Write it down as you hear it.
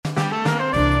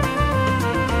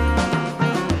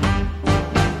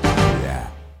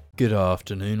Good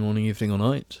afternoon, morning, evening, or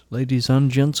night, ladies and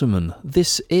gentlemen.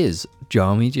 This is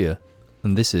Jar Media,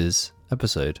 and this is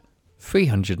episode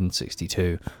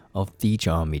 362 of the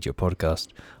Jar Media podcast.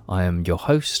 I am your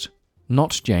host,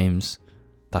 not James.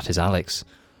 That is Alex.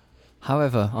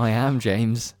 However, I am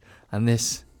James, and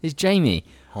this is Jamie.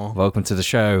 Huh? Welcome to the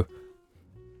show.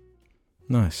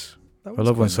 Nice. I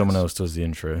love when someone else does the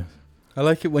intro. I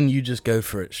like it when you just go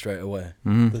for it straight away.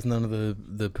 Mm. There's none of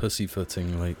the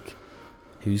pussyfooting, like,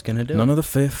 who's going to do None it? of the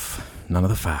fifth, none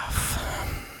of the faff.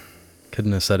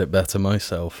 Couldn't have said it better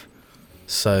myself.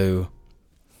 So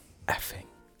effing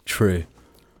true.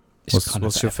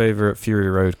 What's your favourite Fury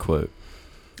Road quote?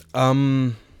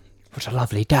 What a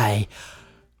lovely day.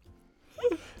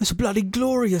 It's a bloody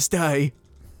glorious day.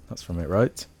 That's from it,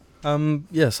 right?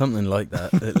 Yeah, something like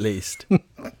that, at least.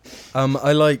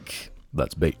 I like...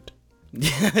 That's beat.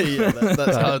 yeah,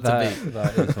 that's hard to beat.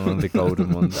 That is one of the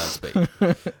golden ones. That's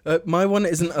beat. My one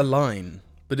isn't a line,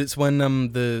 but it's when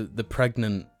the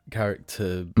pregnant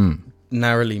character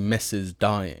narrowly misses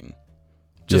dying.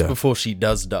 Just before she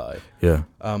does die. Yeah.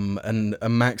 And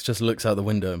Max just looks out the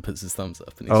window and puts his thumbs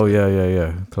up. And he's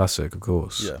Yeah. Classic, of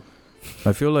course. Yeah.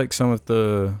 I feel like some of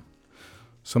the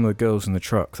girls in the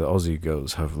truck, the Aussie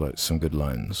girls, have like some good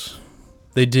lines.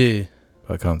 They do.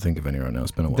 I can't think of any right now.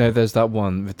 It's been a while. There's that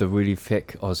one with the really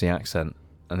thick Aussie accent,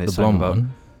 and it's the blonde about.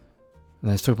 one.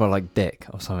 And it's talking about like dick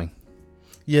or something.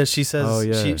 Yeah, she says. Oh,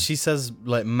 yeah. She says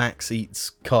like Max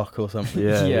eats cock or something.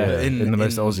 Yeah. In the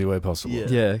most in- Aussie way possible.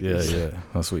 Yeah. Yeah.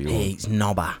 That's what you want. eats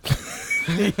knobber.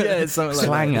 Yeah, it's something like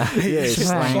Slanger. that. Yeah, it's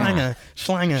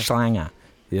Slanger. Slanger.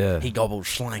 Yeah. He gobbles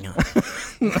slanger.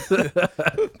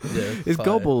 Is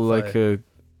gobble like a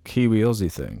Kiwi Aussie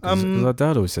thing? Because our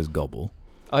dad always says gobble.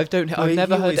 I've he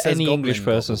never heard always says any English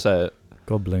goblin person gobble. say it.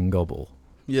 Gobbling gobble.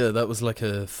 Yeah, that was like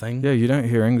a thing. Yeah, you don't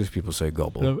hear English people say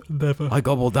gobble. No, never. I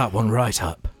gobbled that one right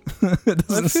up.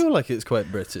 I feel like it's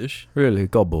quite British. Really,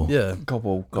 gobble. Yeah.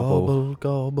 Gobble. Gobble.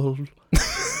 The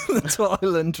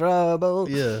Toilet Trouble.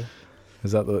 Yeah.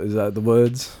 Is that the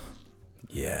words?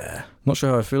 Yeah. Not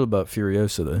sure how I feel about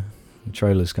Furiosa though. The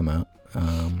trailers come out.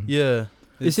 Yeah.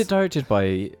 Is it directed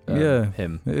by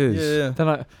him? It is. Yeah.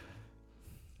 Then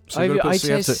So you have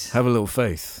to have a little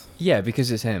faith. yeah, because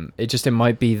it's him. It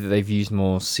might be that they've used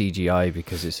more CGI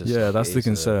because it's That's the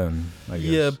concern, I guess.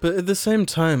 Yeah, but at the same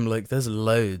time, like, there's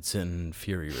loads in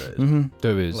Fury Road. Mm-hmm.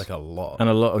 There is. Like, a lot. And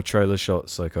a lot of trailer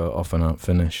shots like are often aren't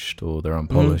finished or they're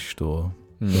unpolished or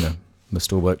you know, there's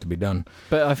still work to be done.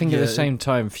 But I think at the Yeah. same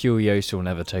time, Furiosa will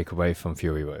never take away from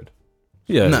Fury Road.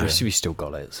 Yeah. No. We still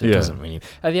got it, so it doesn't really...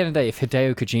 At the end of the day, if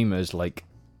Hideo Kojima's like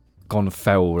gone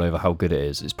feral over how good it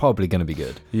is, it's probably going to be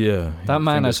good. Yeah. That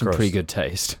man has fingers some crossed. pretty good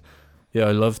taste. Yeah,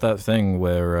 I love that thing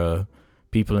where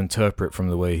people interpret from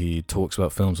the way he talks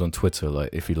about films on Twitter, like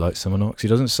if he likes them or not. 'Cause he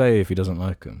doesn't say if he doesn't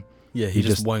like them. Yeah, he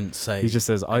just won't say. He just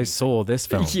says, I saw this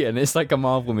film. Yeah, and it's like a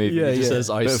Marvel movie. He just says,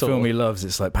 I but saw. a film he loves,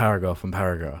 it's like paragraph and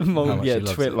paragraph. How much he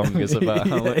loves it. Twitlongers about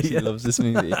how much he loves this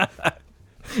movie.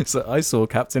 So I saw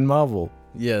Captain Marvel.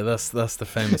 Yeah, that's the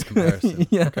famous comparison.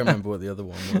 Yeah. I can't remember what the other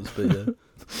one was, but yeah.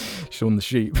 Shaun the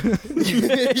Sheep.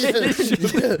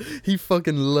 yeah, he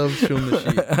fucking loves Shaun the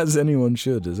Sheep. As anyone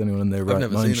should. As anyone in their right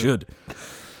never mind seen should.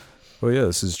 Well, yeah,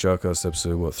 this is JARCast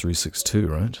episode, 362,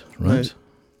 right? Right?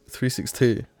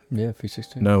 362. Yeah,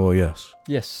 360. No, well, yes.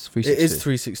 Yes, It 360. is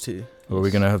 362. Or are we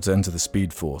going to have to enter the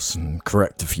Speed Force and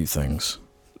correct a few things?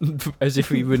 As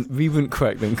if we wouldn't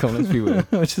correct them comments, we would.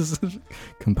 Just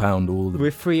compound all the...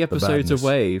 We're 3 episodes badness.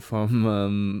 away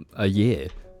from a year.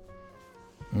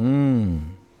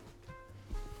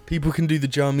 People can do the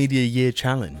Jar Media Year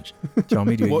Challenge. Jar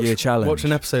Media Year Challenge. Watch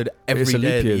an episode every it's a day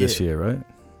leap of year the this year, right?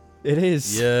 It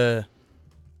is. Yeah.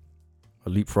 A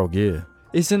leapfrog year.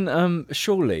 Isn't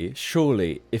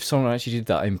surely if someone actually did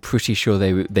that, I'm pretty sure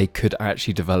they could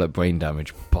actually develop brain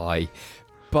damage by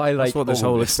like That's what this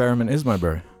all whole this. experiment is, my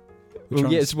bro.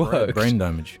 Well, yeah, it's worked. Brain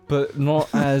damage. But not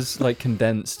as like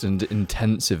condensed and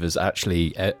intensive as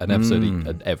actually an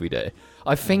episode every day.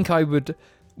 I think I would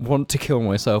want to kill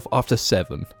myself after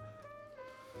 7.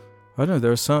 I don't know,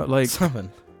 there are some, like...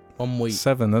 7. 1 week.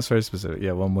 7, that's very specific.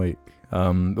 Yeah, 1 week.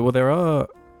 Well, there are...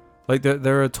 Like,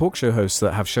 there are talk show hosts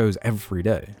that have shows every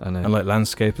day. I know. And, like,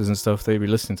 landscapers and stuff, they'd be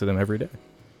listening to them every day.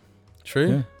 True.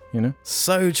 Yeah, you know?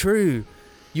 So true.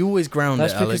 You always ground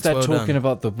That's it, because Alex. they're talking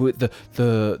about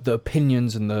the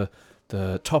opinions and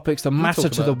the topics that matter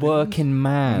talk to the about working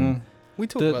man. We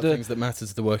talk The- about things that matter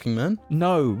to the working man.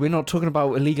 No, we're not talking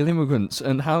about illegal immigrants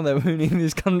and how they're ruining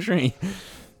this country.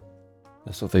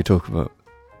 That's what they talk about.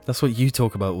 That's what you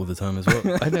talk about all the time as well.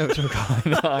 I never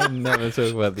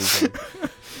talk about these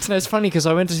things. No, it's funny because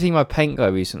I went to see my paint guy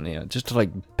recently just to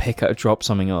like drop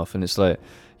something off, and it's like,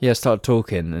 Yeah, start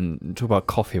talking and talk about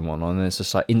coffee and whatnot, and it's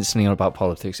just like instantly on about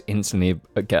politics, instantly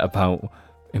get about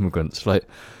immigrants. Like,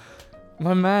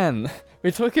 my man,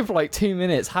 we're talking for like 2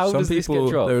 minutes. How does this get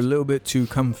dropped? They're a little bit too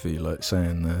comfy, like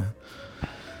saying their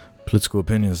political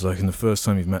opinions, like in the first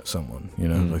time you've met someone, you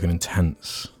know, like an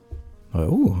intense, like,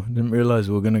 oh, I didn't realise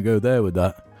we were going to go there with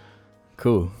that.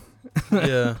 Cool.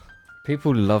 Yeah.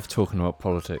 People love talking about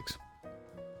politics.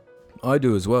 I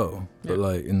do as well, but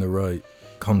like in the right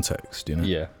context, you know?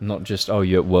 Yeah, not just, oh,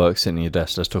 you're at work, sitting at your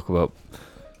desk, let's talk about...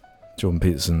 Jordan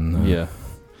Peterson. Yeah.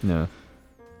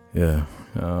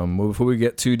 Well, before we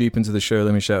get too deep into the show,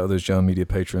 let me shout out those Jar Media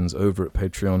patrons over at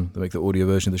Patreon that make the audio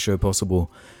version of the show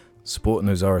possible, supporting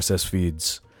those RSS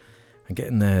feeds, and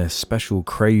getting their special,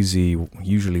 crazy,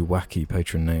 usually wacky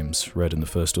patron names read in the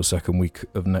first or second week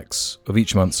of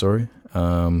each month. Sorry,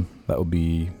 that will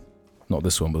be not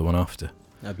this one, but the one after.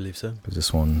 I believe so. Because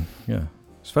this one,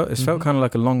 it's felt kind of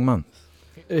like a long month.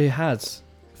 It has.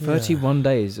 31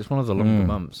 days. It's one of the longer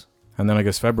months. And then I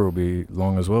guess February will be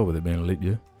long as well, with it being a leap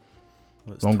year.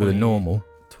 Well, longer than normal.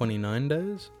 29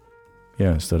 days?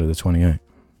 Yeah, instead of the 28.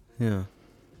 Yeah.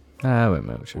 I won't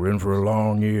mention. We're in for a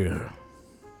long year.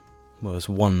 Well, it's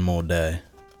one more day.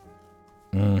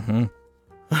 Mm-hmm.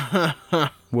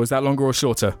 Was that longer or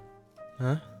shorter?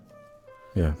 Huh?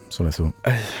 Yeah, that's what I thought.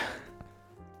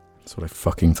 That's what I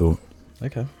fucking thought.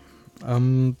 Okay.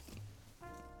 Before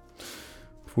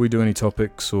we do any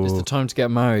topics, or It's the time to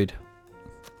get married.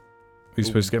 we're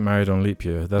supposed to get married on leap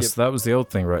year. That was the old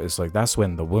thing, right? It's like that's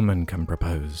when the woman can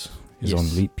propose. Is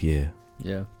on leap year.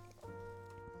 Yeah.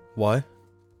 Why?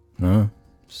 No,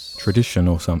 tradition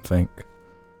or something.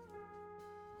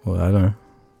 Well, I don't know.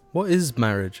 What is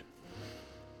marriage?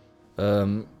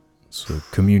 It's a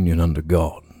communion under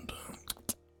God.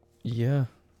 Yeah.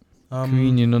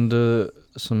 Communion under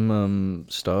some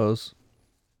stars.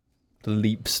 The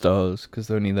leap stars, because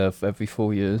they're only there for every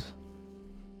 4 years.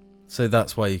 So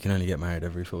that's why you can only get married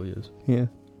every 4 years. Yeah.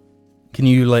 Can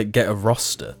you like get a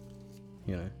roster?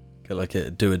 You know, get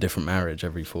like do a different marriage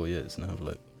every 4 years and have a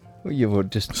look. Well, you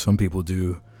would just... Some people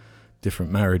do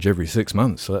different marriage every 6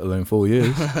 months, let alone 4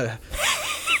 years.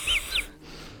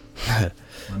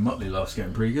 My Motley laugh's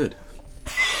getting pretty good.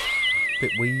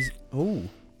 Bit wheezy. Oh.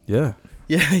 Yeah.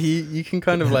 Yeah, you can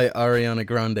kind of like Ariana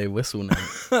Grande whistle now.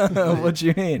 What do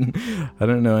you mean? I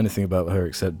don't know anything about her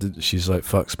except that she's like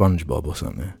fuck SpongeBob or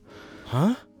something.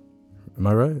 Huh? Am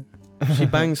I right? She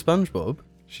banged SpongeBob?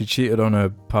 She cheated on her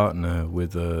partner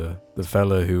with the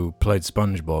fella who played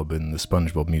SpongeBob in the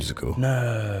SpongeBob musical.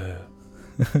 No.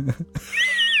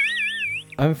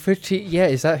 I'm pretty... Yeah,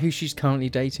 is that who she's currently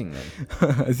dating then?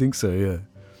 I think so, yeah.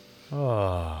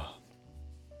 Oh.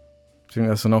 Do you think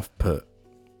that's an off-put?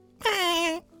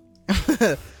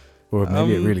 Or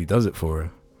maybe it really does it for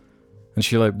her. And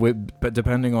she like, but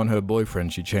depending on her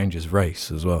boyfriend, she changes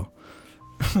race as well.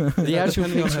 The actual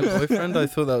depending on her boyfriend, I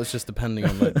thought that was just depending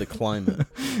on like the climate.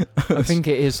 I think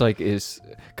it is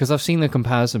because I've seen the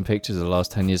comparison pictures of the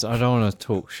last 10 years. I don't want to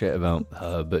talk shit about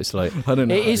her, but it's like I don't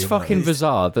know. It is fucking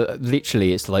bizarre that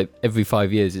literally it's like every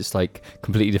 5 years it's like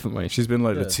completely different race. She's been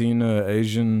like Latina,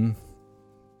 Asian.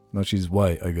 No, she's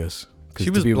white, I guess. She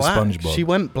was black. SpongeBob. She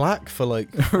went black for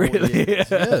like 4 really?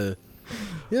 years. Yeah.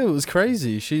 Yeah, it was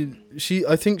crazy. She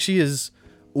I think she has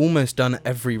almost done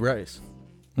every race.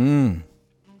 I'm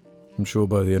sure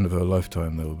by the end of her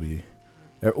lifetime there will be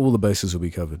all the bases will be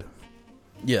covered.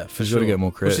 Yeah, for she's sure. Got to get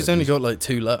more creative. Well, she's only got like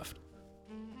 2 left.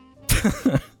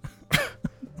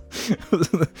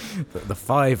 the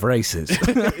 5 races.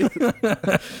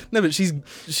 No, but she's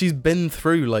been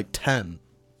through like 10.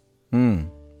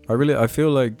 I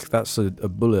feel like that's a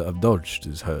bullet I've dodged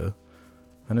is her.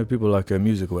 I know people like her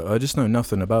music, but I just know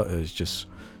nothing about her. She's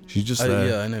just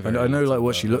there. Yeah, I know like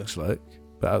what she looks like,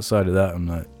 but outside of that, I'm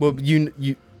like, well,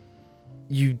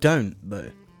 you don't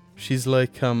though. She's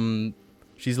like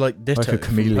Ditto like a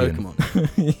chameleon. from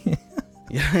Pokemon.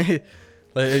 Yeah,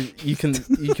 like you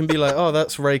can be like, oh,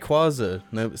 that's Rayquaza.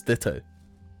 No, it's Ditto.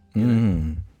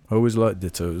 I always liked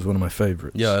Ditto. It was one of my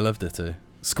favorites. Yeah, I love Ditto.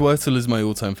 Squirtle is my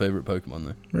all-time favorite Pokemon,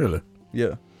 though. Really?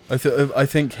 Yeah, I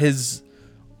think his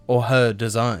or her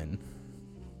design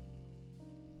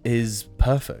is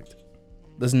perfect.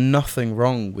 There's nothing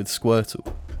wrong with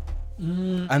Squirtle,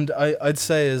 and I'd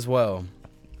say as well,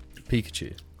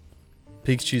 Pikachu.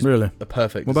 Pikachu's really a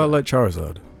perfect. What about like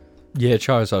Charizard? Yeah,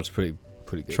 Charizard's pretty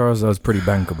good. Charizard's pretty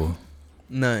bankable.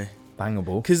 No.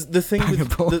 Bangable. Because the thing with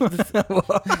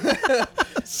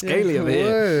Scaly of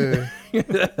it.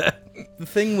 The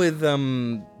thing with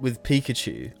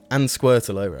Pikachu and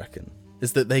Squirtle, I reckon,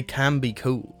 is that they can be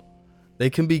cool.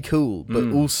 They can be cool,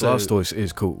 but also Blastoise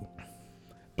is cool.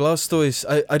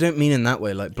 Blastoise, I don't mean in that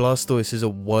way. Like, Blastoise is a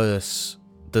worse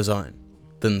design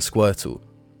than Squirtle.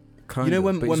 Kind you know, of,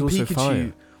 when but he's also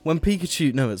fire.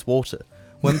 Pikachu, no, it's water.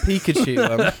 When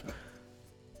Pikachu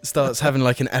starts having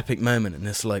like an epic moment, and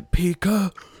it's like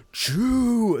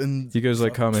Pikachu, and He goes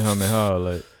like Kamehameha,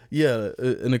 like yeah,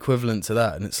 an equivalent to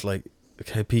that, and it's like,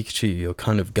 okay, Pikachu, you're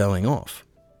kind of going off.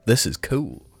 This is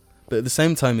cool, but at the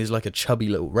same time, he's like a chubby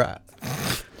little rat.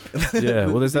 yeah.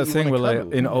 Well, there's that You thing where wanna like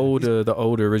cuddle. in the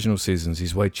older original seasons,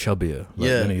 he's way chubbier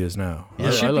than he is now. Yeah.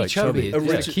 I Should be like chubby. chubby.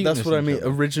 There's a That's what I cuteness in mean.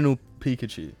 chubby. Original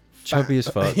Pikachu, Chubby as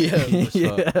fuck.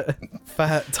 Yeah.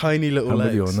 fat, tiny little I'm legs.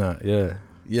 with you on that. Yeah,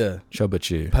 Yeah,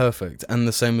 Chubbachu. perfect. And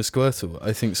the same with Squirtle.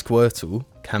 I think Squirtle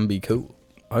can be cool.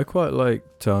 I quite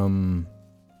liked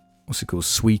what's it called,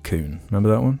 Suicune. Remember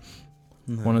that one?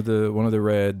 No. One of the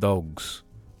rare dogs.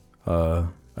 I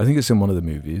think it's in one of the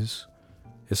movies.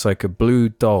 It's like a blue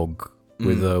dog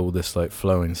with all this like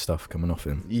flowing stuff coming off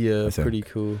him. Yeah, I think. pretty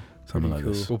cool. Something Pretty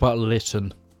like this. What about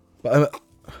Litten? But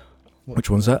Which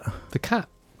one's that? The cat.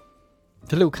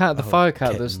 The little cat, the Oh, fire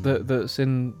cat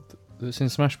kitten. that's in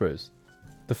Smash Bros.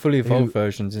 The fully evolved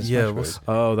versions in Smash yeah, Bros.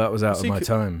 Oh, that was out So of you my could-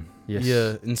 time. Yes.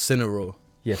 Yeah, Incineroar.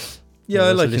 Yes. Yeah, Yeah, I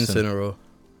that's like a listen. Incineroar.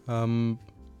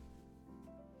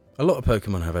 A lot of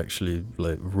Pokemon have actually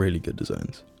like really good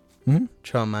designs. Hmm?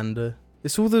 Charmander.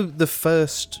 It's all the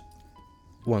first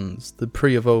ones, the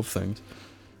pre-evolved things.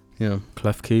 Yeah.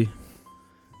 Klefki,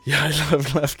 Yeah, I love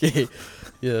Klefki.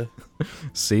 Yeah.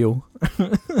 Seal.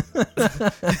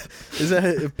 Is that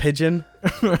a pigeon?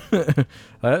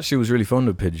 I actually was really fond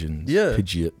of pigeons. Yeah.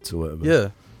 Pidgeot or whatever. Yeah.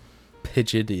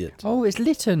 Pidgeot. Oh, it's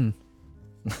Litten.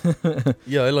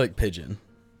 Yeah, I like Pigeon.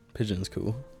 Pigeon's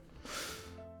cool.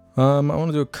 I want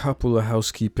to do a couple of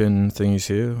housekeeping thingies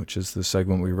here, which is the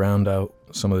segment we round out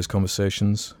some of those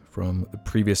conversations from the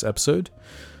previous episode.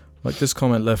 Like this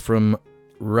comment left from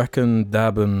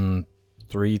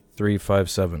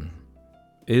Reckon3357.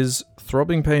 Is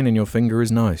throbbing pain in your finger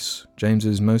is nice.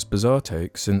 James's most bizarre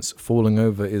take, since falling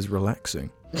over is relaxing.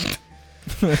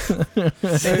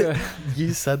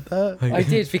 You said that? I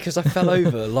did, because I fell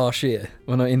over last year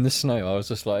when in the snow. I was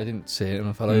just like, I didn't see it and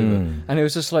I fell over, and it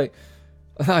was just like,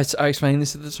 I explained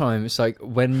this at the time. It's like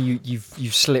when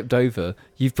you've slipped over,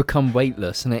 you've become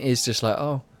weightless, and it is just like,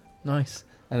 oh, nice,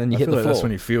 and then you I hit feel the like floor. that's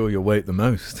when you feel your weight the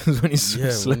most. Is when you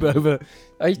Yeah, slip when- over.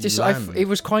 It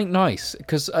was quite nice,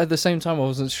 because at the same time I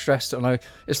wasn't stressed, and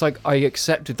it's like I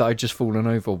accepted that I'd just fallen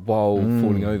over while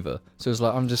falling over. So it's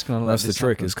like, I'm just gonna let That's the this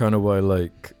trick. happen. It's kind of why,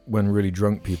 like, when really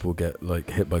drunk people get like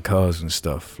hit by cars and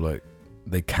stuff, like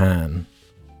they can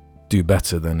do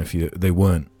better than if they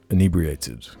weren't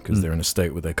inebriated, because they're in a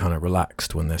state where they're kind of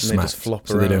relaxed when they're And they smacked, just flop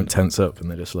so they don't around. tense up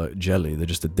and they're just like jelly. They're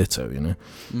just a ditto, you know.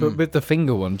 But with the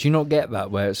finger one, do you not get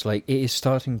that where it's like it is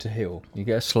starting to heal? You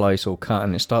get a slice or cut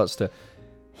and it starts to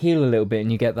heal a little bit,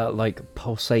 and you get that like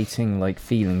pulsating like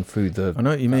feeling through the. I know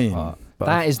what you mean, part. but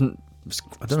That isn't.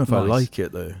 I don't know if I nice. like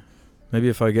it though. Maybe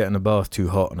if I get in a bath too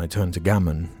hot and I turn to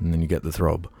gammon, and then you get the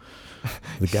throb.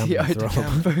 The gammon Yeah, I throb.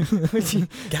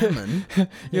 Gammon? You're You know,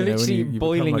 when literally you become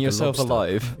boiling like a yourself lobster,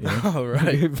 alive. you know? Oh,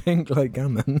 right. You think like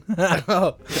gammon.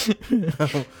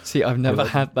 See, I've never Like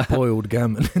had that. boiled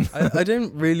gammon. I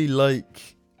don't really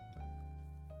like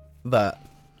that,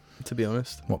 to be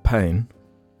honest. What, pain?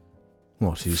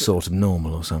 What, are you sort of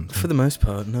normal or something? For the most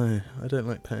part, no. I don't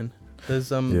like pain. There's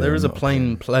there is a not a plain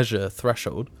pain. pleasure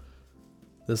threshold.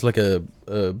 There's like a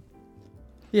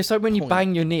Yeah, it's like when you point.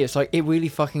 bang your knee, it's like it really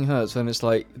fucking hurts, and it's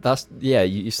like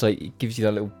it's like it gives you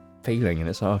that little feeling, and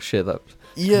it's like, oh shit, that's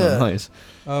yeah. nice.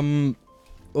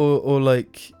 Or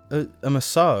like a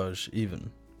massage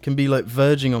even can be like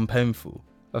verging on painful.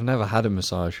 I've never had a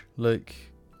massage. Like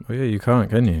Oh yeah, you can't,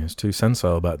 can you? It's too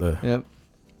sensile back there. Yep.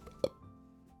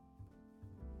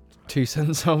 2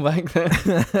 cents on back there.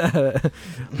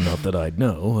 Not that I'd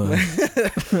know.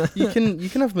 you can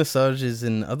have massages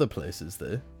in other places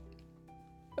though.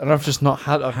 And I've just not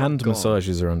had. I've Hand not gone.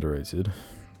 massages are underrated.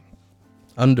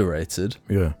 Underrated.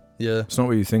 Yeah, Yeah. it's not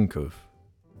what you think of.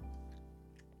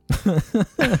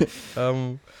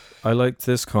 I liked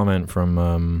this comment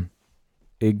from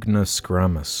Ignis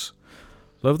Grammus.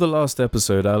 Love the last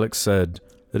episode. Alex said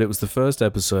that it was the first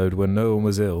episode when no one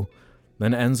was ill,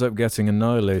 then ends up getting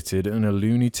annihilated in a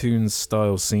Looney Tunes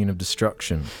style scene of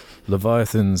destruction.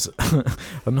 Leviathans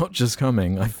are not just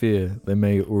coming, I fear they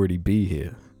may already be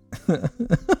here.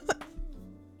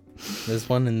 There's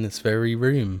one in this very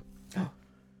room.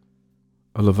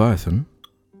 A Leviathan?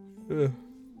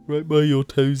 Right by your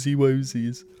toesy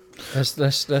woesies.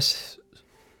 Let's.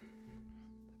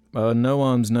 No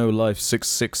Arms No Life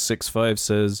 6665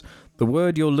 says, the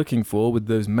word you're looking for with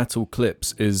those metal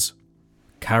clips is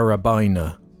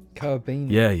carabiner.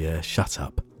 Carabiner. Yeah, shut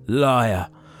up. Liar.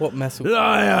 What metal?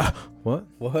 Liar. What?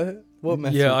 What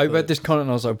metal? Yeah, I clip? read this comment and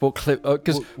I was like, what clip?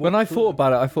 Because when I thought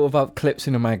about it, I thought about clips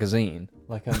in a magazine.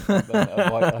 Like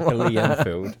a Lee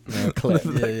Enfield clip.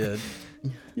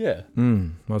 Yeah.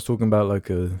 I was talking about like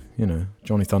a,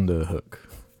 Johnny Thunder hook.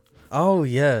 Oh,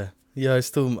 yeah. Yeah,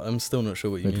 I'm still not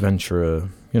sure what you mean. Adventurer,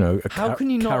 How can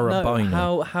you not carabiner.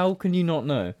 know? How can you not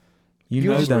know? You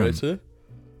know them.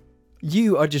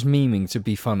 You are just memeing to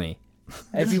be funny.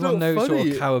 Everyone knows what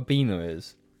a carabiner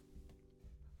is.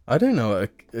 I don't know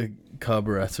what a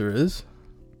carburetor is.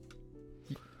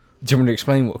 Do you want me to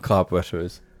explain what a carburetor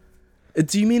is?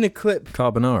 Do you mean a clip?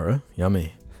 Carbonara,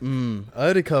 yummy. I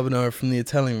had a carbonara from the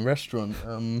Italian restaurant.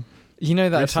 You know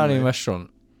that recently. Italian restaurant?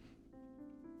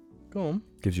 Go on.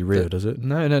 Gives you rear, does it?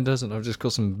 No, it doesn't. I've just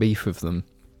got some beef with them.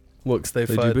 What, 'cause they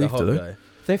They fired do the beef, hot do they? guy?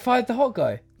 They fired the hot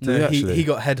guy. Do they No, actually? he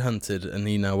got headhunted and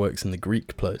he now works in the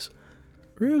Greek place.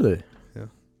 Really?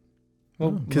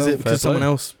 Well, Because someone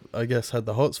else, I guess, had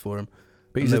the hots for him.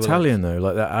 But And he's they were Italian though,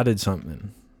 like that added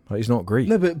something. Like he's not Greek.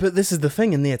 No, but this is the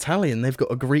thing. In the Italian, they've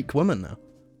got a Greek woman now.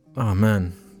 Oh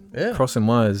man. Yeah. Crossing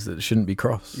wires that shouldn't be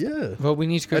crossed. Yeah. Well, we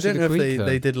need to go I to don't the know Greek. if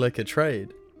they did like a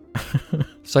trade.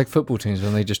 It's like football teams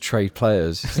when they just trade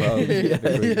players. It's like, oh, Yeah,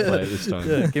 the Greek yeah. player this time.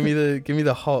 Yeah, give me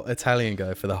the hot Italian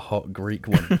guy for the hot Greek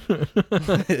one.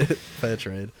 Fair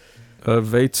trade.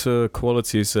 Veta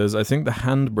Quality says, I think the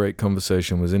handbrake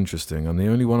conversation was interesting. I'm the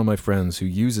only one of my friends who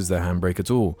uses their handbrake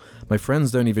at all. My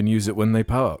friends don't even use it when they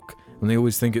park. And they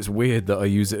always think it's weird that I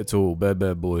use it at all. Bear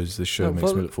boys, this show No, makes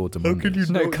well, me look forward to How Mondays. could you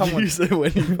No, not come on. use it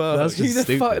when you park? That's Who just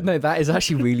the fuck? stupid. No, that is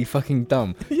actually really fucking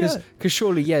dumb. Yeah. Because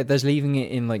surely, there's leaving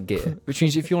it in like gear, which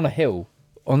means if you're on a hill,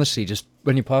 honestly, just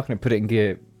when you're parking it, put it in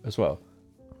gear as well.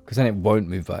 Because then it won't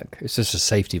move back. It's just a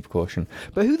safety precaution.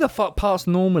 But who the fuck parks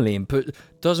normally and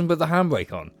doesn't put the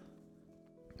handbrake on?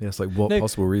 Yeah, it's like what No,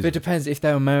 possible But reason? it depends if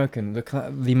they're American. Look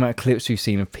at the amount of clips we've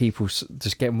seen of people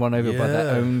just getting run over by their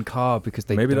Yeah. own car because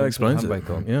they Maybe don't that explains put the it.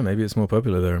 handbrake on. Yeah, maybe it's more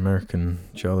popular there. American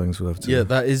Charlings will have to. Yeah,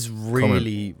 that is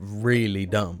really, really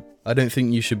dumb. I don't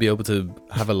think you should be able to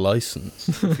have a license.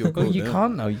 If you're Well, caught you doing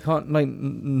can't now. You can't, like,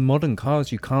 modern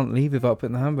cars, you can't leave without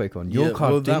putting the handbrake on. Your Yeah,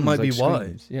 car well, that dings, might like, be why.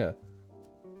 screams. Yeah.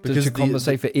 Because to the-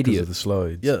 compensate for because of idiots. the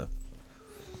slides. Yeah.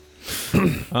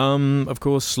 Of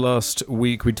course, last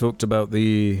week we talked about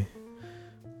the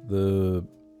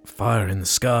fire in the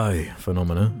sky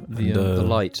phenomena. The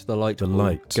light. the light.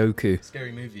 Goku.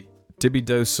 Scary movie.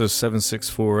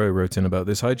 Dibidosa7640 wrote in about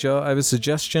this. Hi Jar, I have a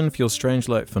suggestion for your strange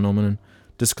light phenomenon.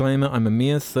 Disclaimer, I'm a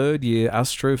mere third year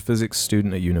astrophysics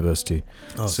student at university.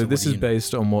 Oh, so what this do is you know?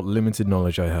 based on what limited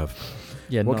knowledge I have.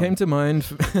 Yeah, What came to mind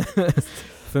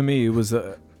for me was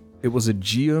that it was a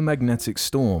geomagnetic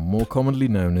storm, more commonly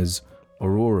known as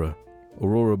aurora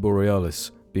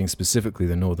borealis, being specifically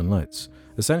the northern lights.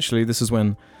 Essentially, this is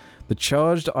when the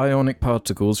charged ionic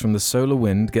particles from the solar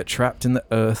wind get trapped in the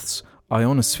Earth's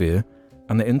ionosphere,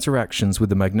 and the interactions with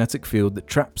the magnetic field that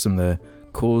traps them there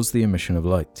cause the emission of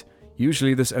light.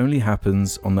 Usually this only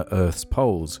happens on the Earth's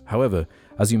poles. However,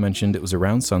 as you mentioned, it was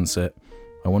around sunset.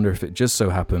 I wonder if it just so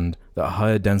happened that a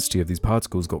higher density of these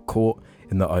particles got caught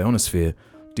in the ionosphere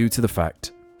due to the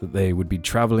fact that they would be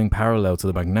traveling parallel to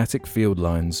the magnetic field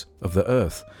lines of the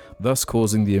Earth, thus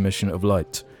causing the emission of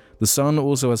light. The sun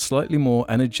also has slightly more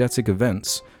energetic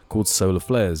events called solar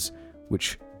flares,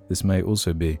 which this may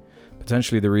also be,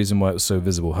 potentially the reason why it was so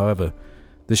visible. However,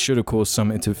 this should have caused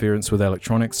some interference with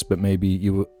electronics, but maybe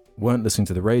you weren't listening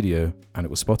to the radio and it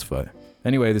was Spotify.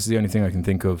 Anyway, this is the only thing I can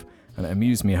think of, and it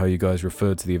amused me how you guys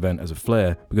referred to the event as a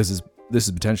flare, because this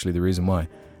is potentially the reason why.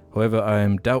 However, I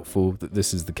am doubtful that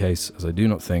this is the case, as I do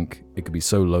not think it could be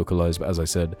so localized, but as I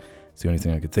said, it's the only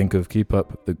thing I could think of. Keep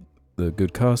up the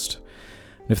good cast.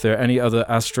 And if there are any other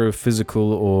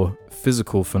astrophysical or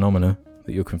physical phenomena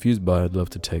that you're confused by, I'd love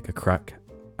to take a crack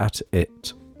at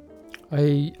it.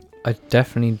 I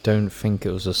definitely don't think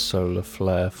it was a solar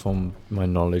flare from my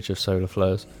knowledge of solar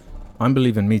flares. I'm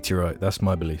believing meteorite, that's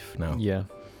my belief now. Yeah.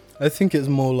 I think it's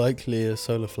more likely a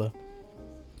solar flare.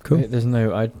 Cool. There's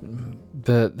no...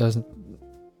 there's...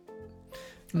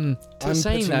 I'm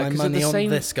saying putting that, my 'cause at money the on same-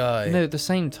 this guy. No, at the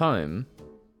same time,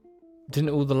 didn't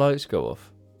all the lights go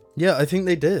off? Yeah, I think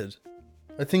they did.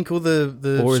 I think all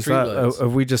the Or is street that, lights.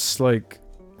 have we just like,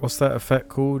 what's that effect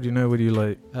called? You know, when you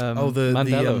like, the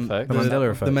Mandela effect. The Mandela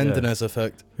effect, the yeah. Menendez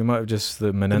effect, we might have just the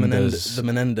the Menendez,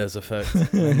 Menendez effect.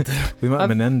 we might have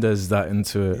Menendez that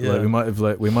into it. Yeah.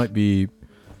 Like we might be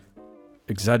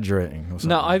exaggerating or something.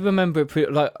 No, I remember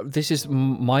it like this is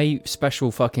my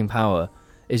special fucking power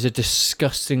is a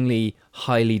disgustingly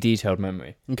highly detailed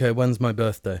memory. Okay, when's my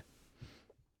birthday?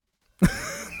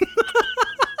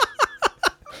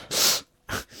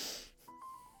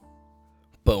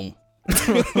 boom.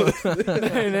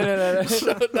 No.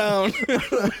 Shut down.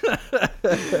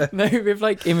 No, with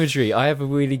like imagery, I have a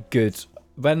really good.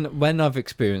 When I've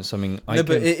experienced something, But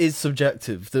it is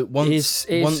subjective. That once It is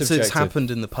it's subjective.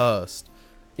 happened in the past,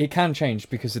 it can change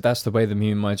because that's the way the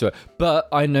human minds work. But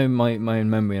I know my own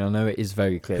memory, and I know it is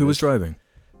very clear. Who was driving?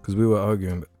 Because we were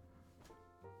arguing.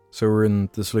 So we're in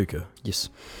the Sleeker. Yes.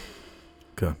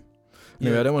 Okay.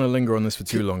 Anyway, I don't want to linger on this for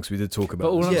too long because we did talk about.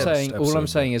 But all this I'm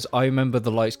saying is, I remember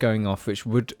the lights going off, which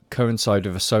would coincide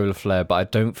with a solar flare. But I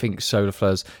don't think solar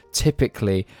flares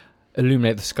typically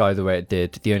illuminate the sky the way it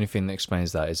did. The only thing that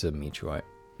explains that is a meteorite.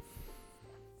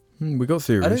 We got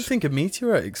theories. I don't think a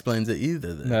meteorite explains it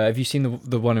either. Though. No, have you seen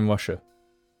the one in Russia?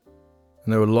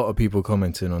 And there were a lot of people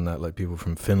commenting on that, like people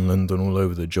from Finland and all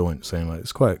over the joint, saying like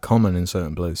it's quite common in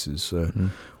certain places. So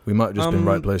we might have just been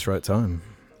right place, right time.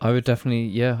 I would definitely,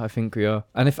 yeah, I think we are.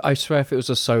 And if it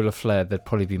was a solar flare, there'd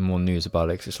probably be more news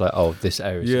about it. 'Cause it's like, oh, this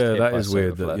area. Yeah, that is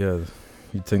weird.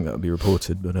 You'd think that would be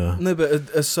reported, but no, but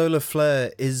a solar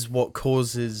flare is what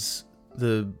causes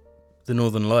the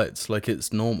northern lights. Like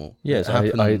it's normal. Yes, it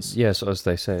happens. yes, as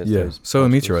they say. So are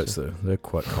meteorites though. They're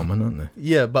quite common, aren't they?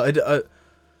 Yeah, but I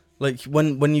like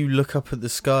when you look up at the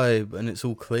sky and it's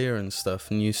all clear and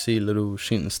stuff, and you see little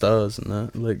shooting stars and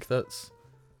that, like that's.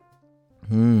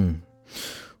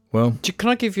 Well, can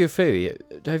I give you a theory?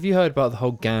 Have you heard about the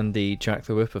whole Gandhi Jack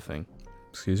the Ripper thing?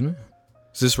 Excuse me?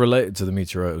 Is this related to the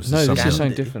meteorite? No, this is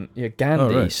something different. Yeah,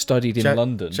 Gandhi studied in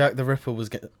London. Jack the Ripper was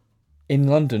in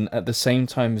London at the same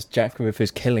time as Jack the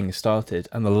Ripper's killing started,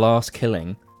 and the last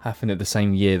killing happened at the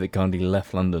same year that Gandhi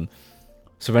left London.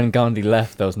 So when Gandhi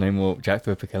left, there was no more Jack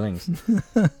the Ripper killings.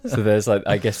 So there's like,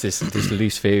 I guess this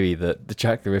loose theory that the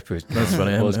Jack the Ripper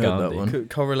was Gandhi.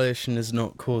 Correlation is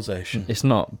not causation. It's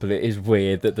not, but it is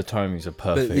weird that the timings are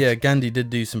perfect. But yeah, Gandhi did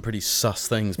do some pretty sus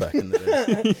things back in the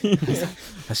day.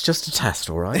 That's just a test,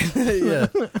 all right? Yeah.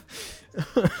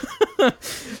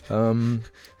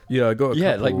 Yeah, I got a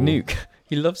couple... like Nuke.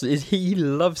 He loves his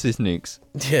nukes.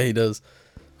 Yeah, he does.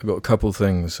 I've got a couple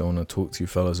things I want to talk to you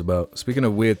fellas about. Speaking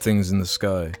of weird things in the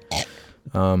sky,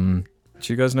 do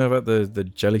you guys know about the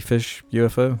jellyfish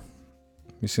UFO?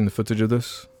 You seen the footage of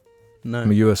this? No.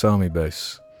 From a US Army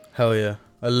base. Hell yeah.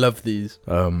 I love these.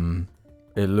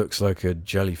 It looks like a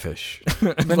jellyfish.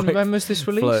 When was this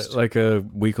released? Like a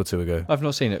week or two ago. I've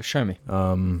not seen it. Show me.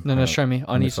 No, show me.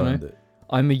 I need to know. It.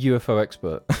 I'm a UFO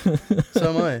expert.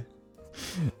 So am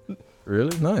I.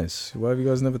 Really? Nice. Why have you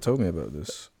guys never told me about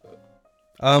this?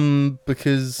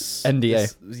 Because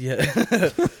NDA.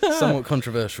 Yeah. Somewhat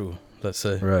controversial, let's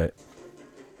say. Right.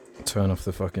 Turn off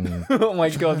the fucking... Oh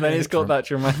my god, man, it's got that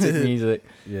dramatic music.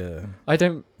 Yeah.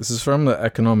 This is from the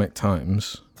Economic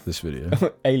Times, this video.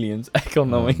 Aliens,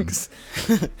 economics.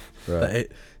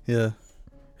 Right. Yeah.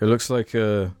 It looks like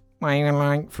a...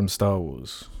 from Star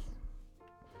Wars.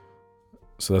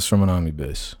 So that's from an army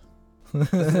base.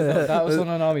 That was on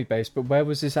an army base, but where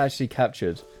was this actually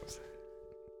captured?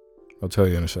 I'll tell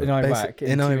you in a second. In Iraq.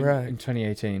 In Iraq. In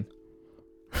 2018.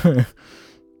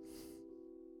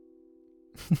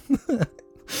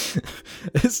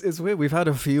 It's weird. We've had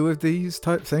a few of these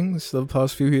type things the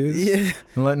past few years. Yeah.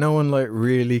 And like no one like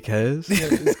really cares.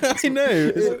 I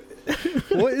know.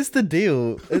 What is the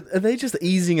deal? Are they just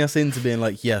easing us into being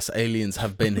like, yes, aliens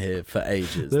have been here for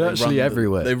ages. They're actually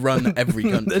everywhere. They run every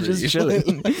country. They're just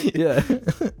chilling. Yeah.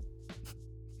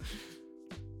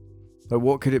 Like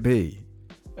what could it be?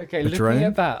 Okay, looking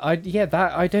at that, I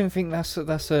don't think I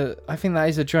think that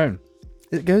is a drone.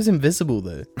 It goes invisible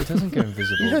though. It doesn't go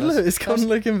invisible. Yeah, look, it's gone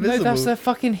like invisible. No, that's a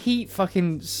fucking heat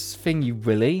fucking thing, you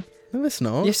willy. No, it's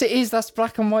not. Yes, it is. That's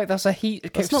black and white. That's a heat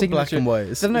That's signature. not black and white.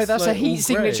 That's like a heat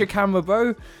signature camera,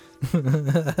 bro.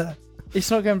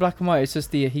 It's not going black and white. It's just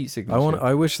the heat signature.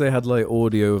 I wish they had like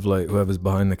audio of like whoever's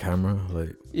behind the camera.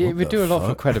 Like, yeah, it would do a lot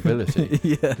for credibility.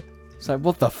 Yeah. It's like,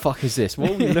 what the fuck is this?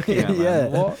 What are we looking at, man? Yeah.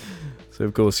 What? So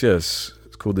of course, yes,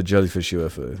 it's called the jellyfish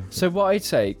UFO. So what I'd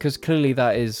say, because clearly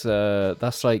that is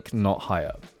that's like not high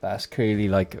up. That's clearly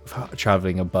like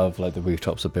traveling above like the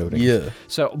rooftops of buildings. Yeah.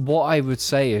 So what I would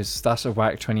say is that's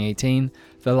Iraq 2018.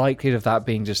 The likelihood of that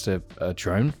being just a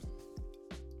drone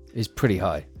is pretty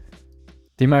high.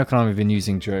 The American Army have been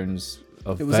using drones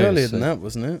of It was earlier than that,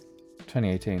 wasn't it?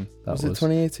 2018. Was it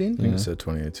 2018? I think it said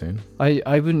 2018.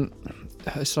 I wouldn't.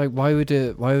 It's like why would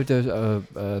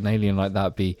an alien like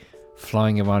that be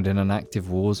flying around in an active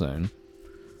war zone?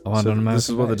 This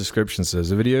is what the description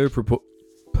says. A video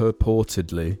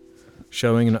purportedly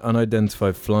showing an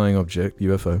unidentified flying object,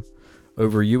 UFO,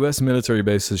 over a US military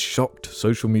base has shocked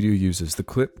social media users. The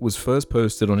clip was first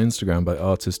posted on Instagram by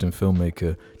artist and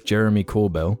filmmaker Jeremy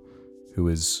Corbell,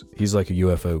 he's like a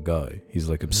UFO guy. He's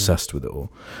like obsessed with it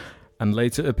all. and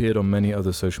later appeared on many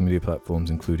other social media platforms,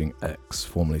 including X,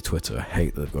 formerly Twitter. I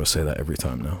hate that I've got to say that every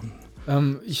time now.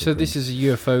 So this is a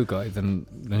UFO guy, then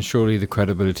surely the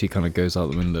credibility kind of goes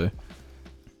out the window.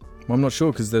 Well, I'm not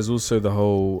sure, because there's also the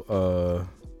whole...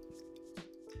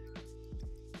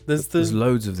 There's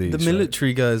loads of these. The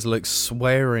military guys like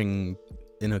swearing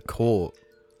in a court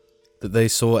that they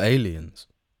saw aliens.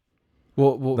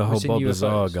 What the whole Bob UFOs?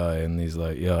 Lazar guy, and he's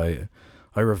like, yeah,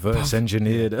 I reverse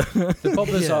engineered. The Bob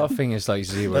Lazar thing is like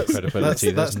zero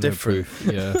credibility. That's no different.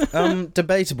 Proof. Yeah.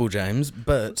 Debatable, James.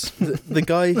 But the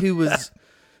guy who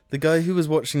was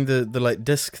watching the like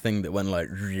disc thing that went like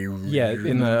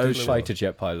In the fighter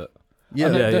jet pilot.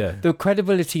 Yeah, The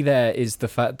credibility there is the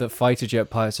fact that fighter jet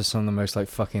pilots are some of the most like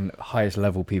fucking highest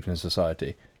level people in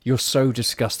society. You're so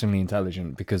disgustingly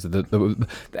intelligent because of the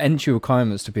entry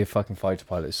requirements to be a fucking fighter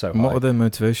pilot is so high. What would their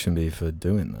motivation be for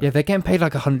doing that? Yeah, they're getting paid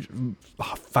like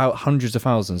hundreds of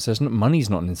thousands. Money's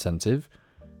not an incentive.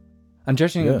 And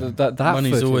judging that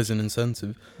money's footage, always an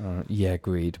incentive. Yeah,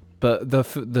 agreed. But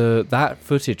that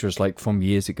footage was like from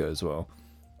years ago as well.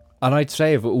 And I'd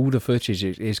say of all the footage,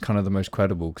 it is kind of the most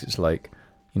credible because it's like,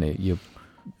 you're...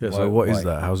 Yeah, so what is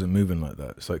that? How's it moving like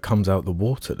that? It's like comes out the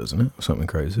water, doesn't it? Or something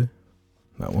crazy.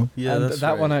 That one? Yeah, and that's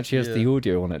that right. one actually has the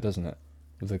audio on it, doesn't it?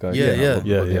 With the guy. What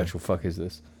the actual fuck is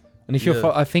this? And if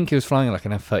you're... I think he was flying like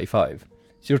an F-35. So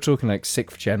you're talking like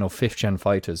 6th gen or 5th gen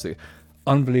fighters that are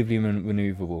unbelievably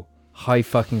maneuverable. High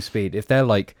fucking speed. If they're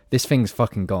like, this thing's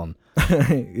fucking gone.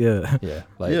 Yeah. Yeah.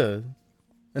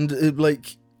 And it,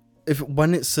 like...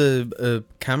 when it's a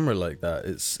camera like that,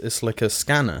 it's like a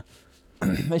scanner.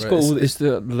 It's got it's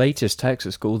the latest text.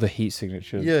 It's got all the heat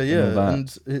signatures.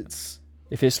 And it's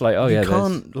if it's like you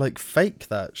can't like fake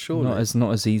that. Surely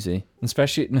not as easy.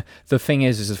 Especially the thing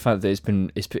is the fact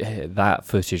that that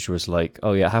footage was like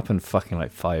it happened fucking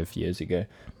like 5 years ago.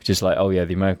 Which is like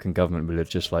the American government will have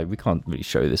just like we can't really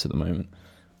show this at the moment.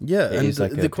 Yeah, it and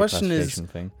like the question is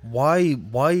thing.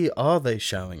 why are they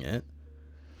showing it?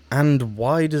 And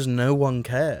why does no one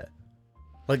care?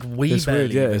 Like it's barely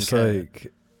weird, even it's care.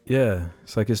 like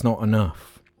it's like it's not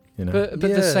enough, But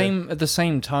at the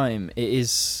same time, it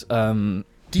is. Do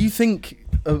you think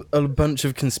a bunch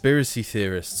of conspiracy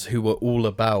theorists who were all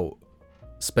about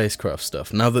spacecraft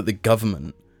stuff, now that the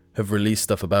government have released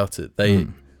stuff about it,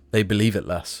 they believe it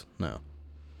less now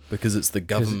because it's the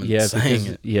government saying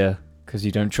it? Yeah, because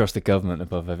you don't trust the government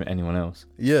above anyone else.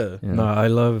 Yeah. No, I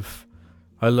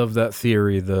love that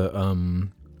theory that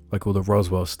like all the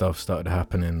Roswell stuff started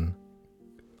happening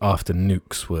after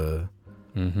nukes were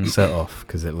set off,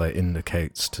 because it like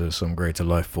indicates to some greater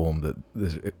life form that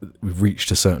we've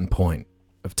reached a certain point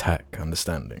of tech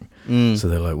understanding. So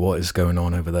they're like, what is going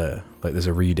on over there? Like there's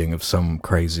a reading of some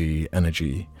crazy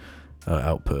energy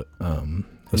output.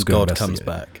 Let's go God comes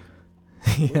back.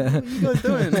 Yeah. What are you guys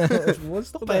doing?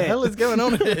 What the hell is going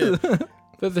on here?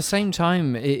 But at the same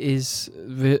time, it is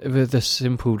with a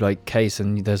simple like case,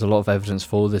 and there's a lot of evidence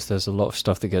for this. There's a lot of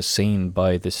stuff that gets seen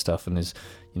by this stuff, and there's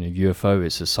UFO.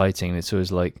 It's a sighting. It's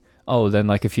always like then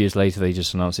like a few years later they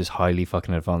just announced this highly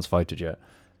fucking advanced fighter jet,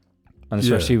 and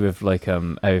especially with like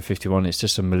Area 51, it's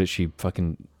just a military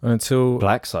fucking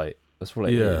black site. That's what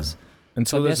it is.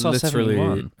 Until there's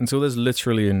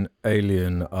literally an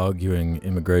alien arguing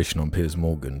immigration on Piers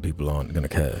Morgan, people aren't going to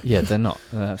care. Yeah, they're not.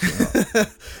 They're absolutely not.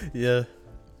 Yeah.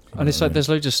 And it's like there's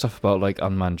loads of stuff about like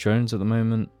unmanned drones at the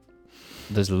moment.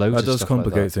 There's loads of stuff does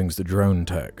complicate like that. things. The drone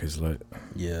tech is like...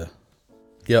 Yeah,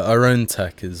 our own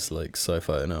tech is like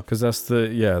sci-fi enough. Because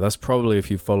that's probably,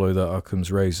 if you follow the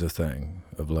Occam's razor thing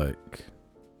of like,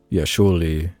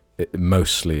 surely it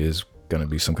mostly is going to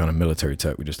be some kind of military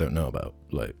tech we just don't know about.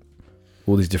 Like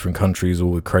all these different countries,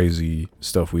 all the crazy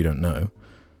stuff we don't know.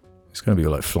 It's going to be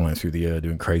like flying through the air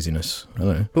doing craziness. I don't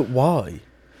know. But why?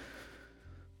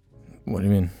 What do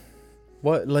you mean?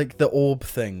 What, like the orb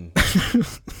thing?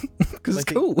 Because like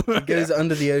it's cool. It goes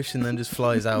under the ocean, then just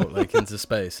flies out like into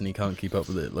space, and he can't keep up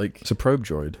with it. Like it's a probe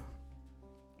droid.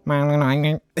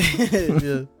 Yeah.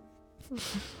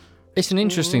 It's an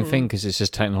interesting thing because it's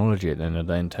just technology at the end of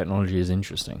the day, and technology is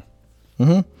interesting.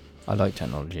 I like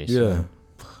technology. So. Yeah.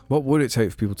 What would it take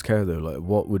for people to care though? Like,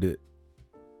 what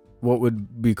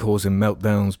would be causing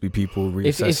meltdowns? Be people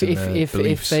reassessing their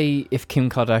beliefs? If Kim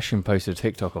Kardashian posted a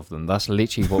TikTok of them, that's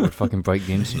literally what would fucking break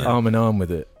the internet. Arm in arm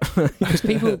with it. Because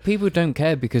people don't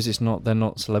care because they're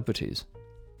not celebrities.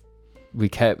 We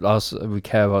care about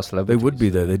celebrities. They would be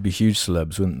there. They'd be huge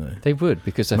celebs, wouldn't they? They would,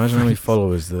 because imagine how many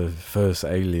followers the first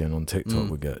alien on TikTok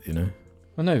would get.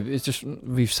 Well, no, it's just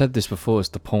we've said this before. It's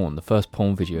the porn. The first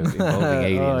porn video involving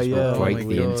aliens will break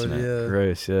the internet. Yeah.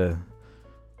 Gross, yeah.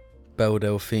 Belle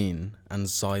Delphine and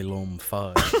Xylom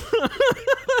 5.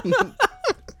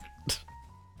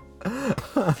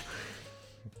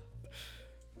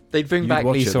 They'd bring You'd back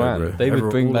watch Lisa it though, Ann. bro. They would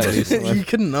Everyone- bring all back of Lisa Ann. You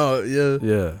couldn't not, yeah.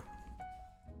 Yeah.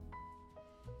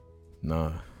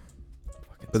 No.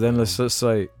 But then let's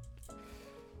say,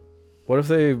 what if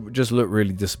they just look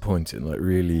really disappointing, like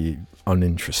really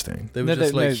uninteresting? They were No,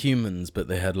 just no, like no. humans, but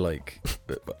they had like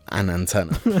an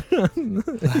antenna.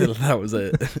 That was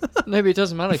it. No, but it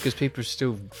doesn't matter because people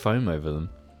still foam over them.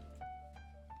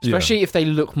 Yeah. Especially if they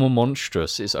look more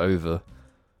monstrous, it's over.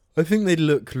 I think they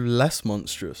look less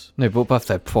monstrous. No, but what if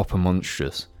they're proper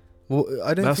monstrous? Well,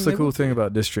 I don't. That's think the they cool would thing be.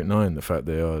 about District 9, the fact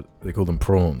they call them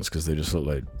prawns because they just look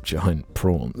like giant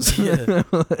prawns. Yeah.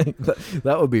 Like,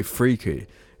 that would be freaky.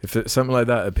 If something like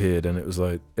that appeared and it was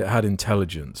like, it had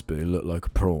intelligence, but it looked like a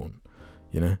prawn,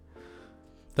 you know?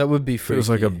 That would be If freaky. it was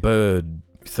like a bird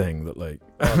thing that like...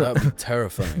 Oh, that would be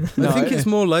terrifying. No, I think I- it's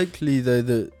more likely though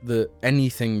that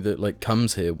anything that like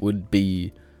comes here would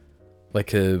be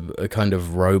like a kind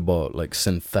of robot, like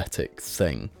synthetic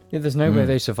thing. Yeah, there's no way Mm.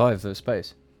 they survive the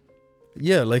space.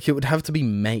 Yeah, like it would have to be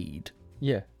made.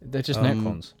 Yeah, they're just Um,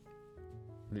 Necrons.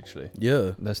 Literally.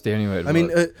 Yeah. That's the only way. I mean,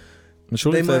 And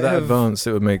surely They if they're might that have- advanced,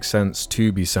 it would make sense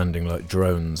to be sending like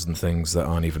drones and things that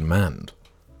aren't even manned,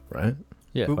 right?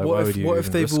 yeah. but Like, why what would if you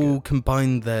even they've risk all it?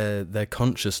 combined their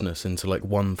consciousness into like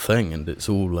one thing and it's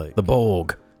all like The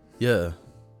Borg. yeah.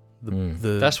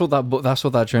 The That's what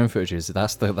that drone footage is.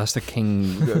 That's the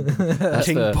king. That's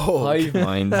King the Borg. hive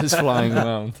mind that's flying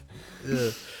around.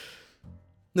 yeah.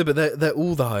 No, but they're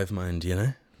all the hive mind, you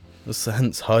know. That's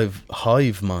hence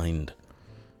hive mind.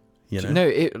 You know. No,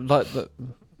 it like the,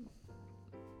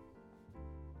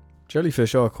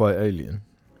 Jellyfish are quite alien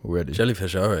already.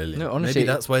 Jellyfish are alien. No, honestly- maybe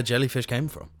that's where jellyfish came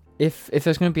from. if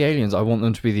there's going to be aliens, I want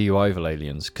them to be the arrival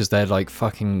aliens because they're like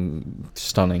fucking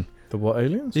stunning. The what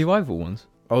aliens? The arrival ones.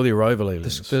 Oh, the arrival The,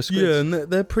 aliens. the squids. Yeah, and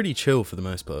they're pretty chill for the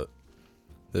most part.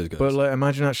 Those guys. But like,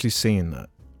 imagine actually seeing that.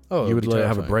 oh, You would it'd be like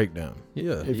have a terrifying. breakdown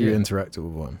Yeah. if you Yeah. interacted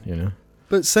with one, you know?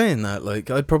 But saying that, like,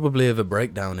 I'd probably have a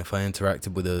breakdown if I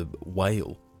interacted with a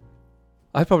whale.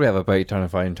 I'd probably have a breakdown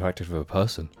if I interacted with a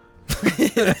person.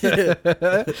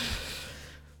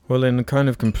 Well, in kind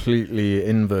of completely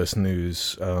inverse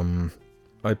news,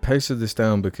 I pasted this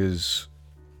down because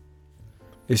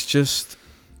it's just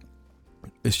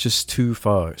too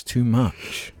far. It's too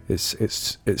much.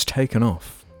 It's taken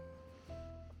off.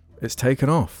 It's taken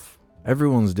off.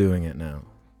 Everyone's doing it now.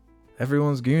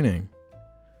 Everyone's gooning.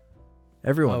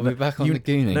 Everyone. Oh, we're back on you, the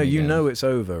gooning. No, you again. know it's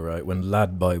over, right? When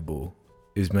Ladbible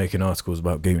is making articles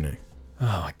about gooning,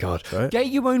 Oh my god. right? Get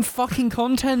your own fucking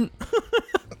content.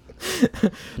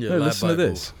 Yeah, No, Lad listen to Bible,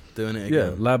 this. Doing it Yeah,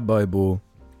 again. Ladbible.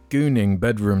 Gooning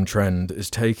bedroom trend is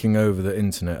taking over the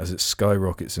internet as it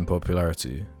skyrockets in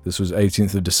popularity. This was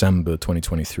 18th of December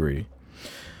 2023.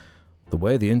 The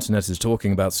way the internet is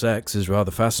talking about sex is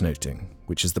rather fascinating,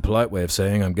 which is the polite way of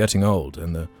saying I'm getting old,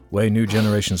 and the way new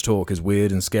generations talk is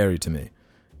weird and scary to me.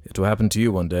 It will happen to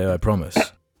you one day, I promise.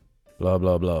 Blah,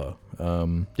 blah, blah.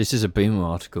 This is a boomer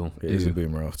article. It is a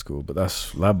boomer article, but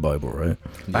that's Ladbible, right?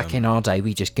 Back in our day,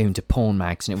 we just gooned to porn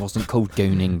mags, and it wasn't called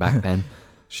gooning back then.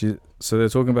 So they're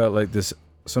talking about like this.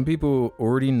 Some people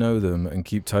already know them and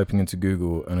keep typing into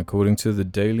Google, and according to the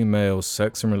Daily Mail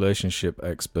sex and relationship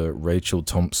expert Rachel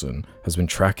Thompson has been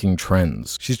tracking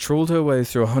trends. She's trawled her way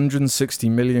through 160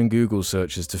 million Google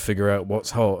searches to figure out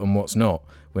what's hot and what's not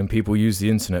when people use the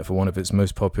internet for one of its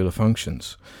most popular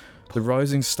functions. The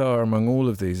rising star among all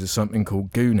of these is something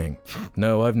called gooning.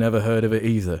 No, I've never heard of it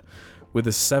either. With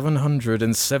a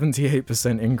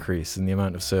 778% increase in the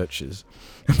amount of searches.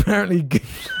 Apparently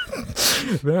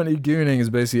gooning is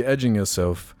basically edging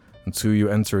yourself until you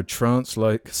enter a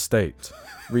trance-like state,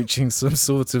 reaching some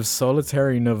sort of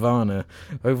solitary nirvana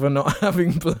over not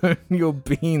having blown your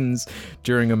beans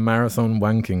during a marathon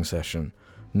wanking session.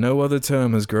 No other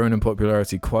term has grown in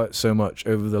popularity quite so much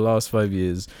over the last 5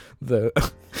 years, though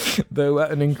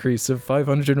at an increase of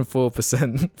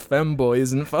 504%, femboy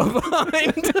isn't far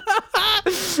behind.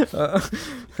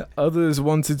 Others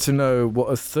wanted to know what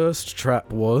a thirst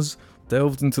trap was,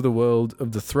 delved into the world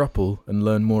of the thruple, and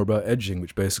learned more about edging,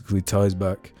 which basically ties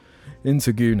back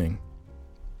into gooning.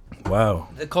 Wow.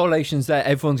 The correlation's there.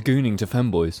 Everyone's gooning to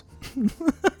femboys.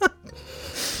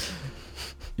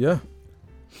 Yeah.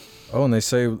 Oh, and they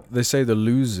say the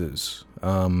losers.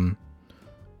 In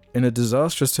a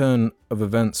disastrous turn of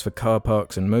events for car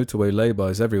parks and motorway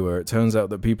laybys everywhere, it turns out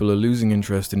that people are losing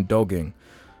interest in dogging,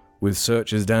 with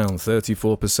searches down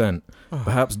 34%.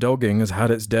 Perhaps dogging has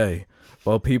had its day,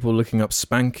 while people looking up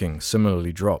spanking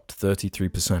similarly dropped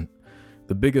 33%.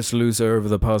 The biggest loser over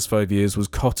the past 5 years was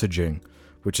cottaging,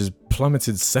 which has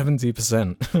plummeted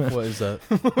 70%. What is that?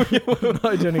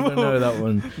 I don't even know that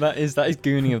one. That is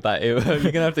gooning of that era.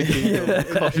 You're gonna have to Google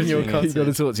cottaging. You've got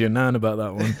to talk to your nan about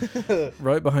that one.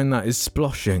 Right behind that is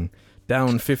sploshing,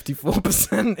 down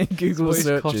 54% in Google What is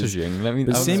searches. cottaging?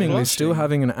 But seemingly still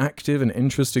having an active and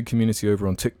interested community over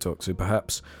on TikTok, so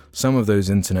perhaps some of those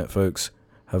internet folks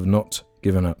have not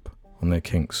given up on their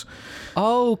kinks.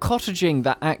 Oh, cottaging,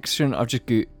 that action,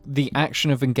 the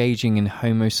action of engaging in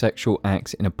homosexual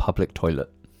acts in a public toilet.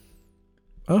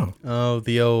 Oh. Oh,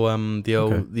 the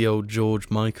old George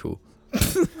Michael.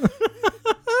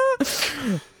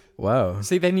 Wow.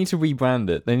 See, they need to rebrand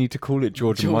it. They need to call it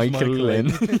George Michael Lynn.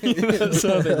 That's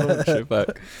how they launch it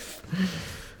back.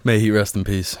 May he rest in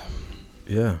peace.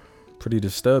 Yeah. Pretty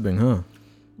disturbing, huh?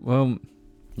 Well,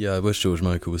 Yeah, I wish George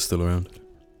Michael was still around.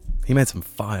 He made some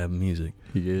fire music.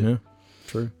 Yeah.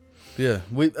 True. Yeah,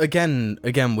 we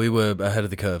were ahead of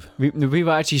the curve. we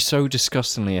were actually so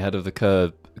disgustingly ahead of the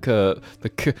curve. The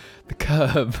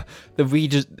curve that we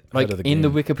just like of the in the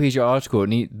game. Wikipedia article.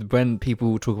 When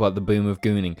people talk about the boom of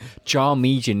gooning, Jar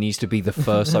Media needs to be the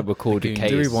first like recorded case.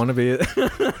 Do we want to be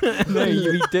it? No,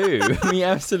 we do. We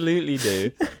absolutely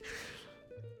do.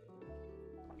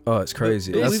 Oh, it's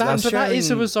crazy. But that is a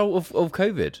sharing- result of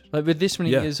COVID. Like with this many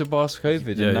Yeah. years of past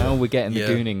COVID, Yeah, and now yeah. we're getting the Yeah.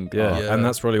 gooning. Yeah. Yeah. And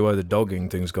that's probably why the dogging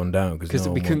thing's gone down, because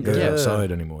no we one couldn't- won't go yeah.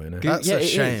 outside anymore, you know? That's Yeah, a it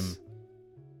shame. is.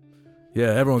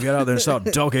 Yeah, everyone get out there and start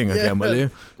dogging again, will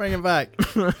you? Bring him back.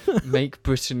 Make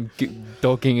Britain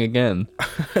dogging again.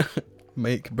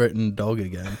 Make Britain dog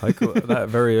again. I caught that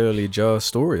very early Jar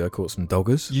story. I caught some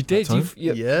doggers. You did. that time.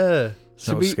 Yeah.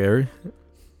 So That was scary.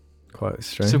 Quite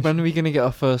strange. So when are we gonna get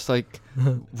our first like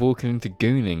walking into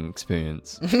gooning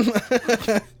experience?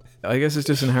 I guess it's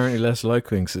just inherently less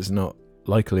likely because it's not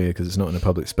in a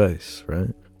public space, right?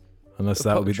 Unless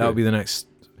that would be the next.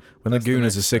 When That's the the gooners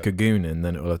next are sick step. of gooning,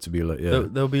 then it will have to be like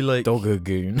There'll be like dogger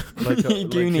goon.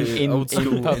 Gooning in old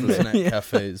school public. internet Yeah.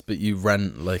 cafes, but you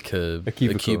rent like a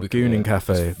cubicle. Gooning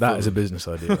cafe. Just That full is a of- business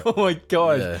idea. Oh my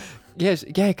god! Yeah. Yes,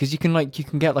 yeah, because you can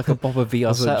get like a Bobber VR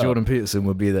Also, setup, Jordan Peterson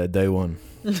would be there day one.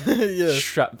 Yeah.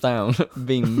 strapped down,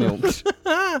 being milked.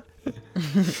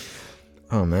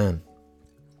 Oh man!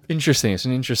 Interesting. It's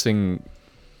an interesting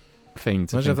thing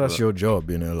to Imagine if think that's your job,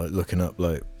 you know, like looking up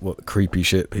like what creepy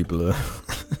shit people are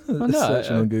Well, no,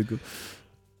 searching on Google.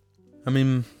 I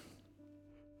mean,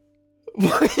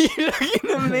 Why are you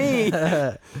looking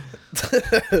at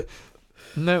me?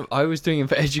 No, I was doing it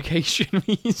for education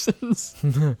reasons.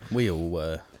 we all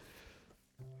were.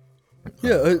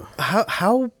 Yeah.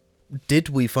 How did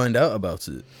we find out about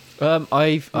it?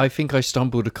 I think I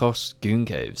stumbled across Goon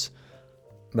Caves,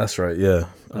 That's right. Yeah.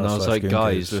 and I was like,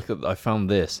 guys, look at, I found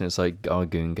this, and it's like our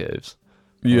Goon Caves.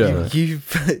 Yeah. You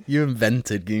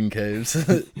invented Goon Caves.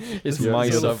 It's You're my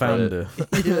the subreddit. founder.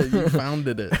 Yeah, you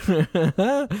founded it.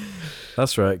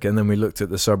 That's right. And then we looked at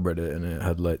the subreddit and it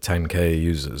had like 10k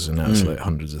users, and now it's like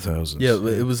hundreds of thousands. Yeah,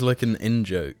 it was like an in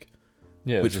joke,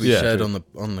 Yeah, which we shared on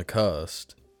the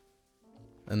cast,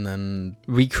 and then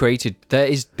we created. There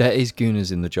is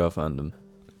Gooners in the Jar fandom.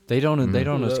 They don't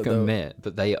admit,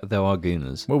 but there are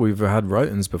Gooners. Well, we've had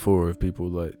write-ins before of people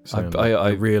like saying, I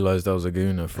realised I was a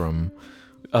gooner from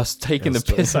Us taking the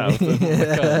piss out of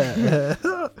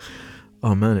them.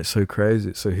 Oh man, it's so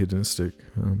crazy. It's so hedonistic.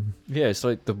 Yeah, it's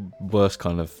like the worst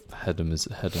kind of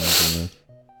hedonism.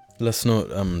 let's not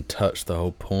touch the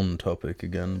whole porn topic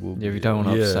again. Yeah, we don't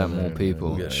want to upset more people.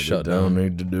 We'll get we shut don't down.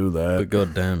 need to do that. But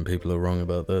goddamn, people are wrong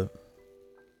about that.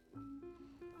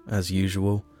 As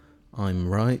usual, I'm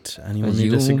right. Anyone As who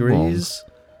you're disagrees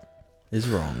is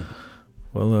wrong.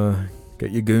 Well,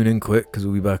 get your goon in quick because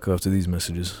we'll be back after these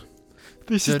messages.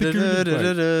 This is the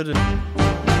Gooner break.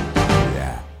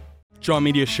 Jar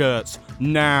Media shirts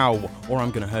now, or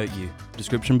I'm gonna hurt you.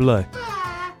 Description below.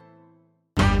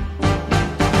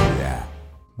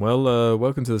 Well,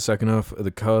 welcome to the second half of the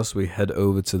cast. We head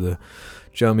over to the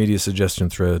Jar Media suggestion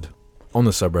thread on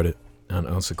the subreddit and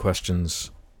answer questions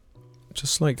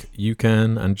just like you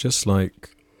can and just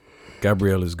like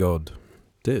Gabrielle is God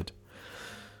did.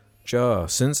 Jar,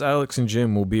 since Alex and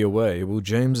Jim will be away, will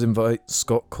James invite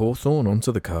Scott Cawthorne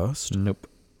onto the cast? Nope.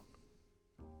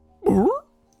 Aww.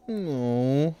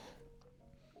 The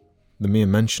mere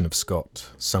mention of Scott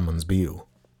summons Beale.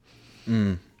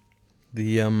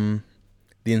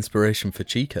 The inspiration for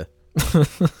Chica.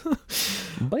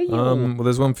 Well,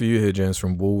 there's one for you here, James,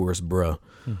 from Walrus Bruh.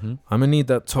 Mm-hmm. I'm gonna need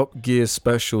that Top Gear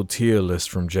special tier list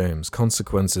from James.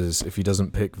 Consequences if he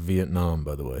doesn't pick Vietnam,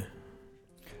 by the way.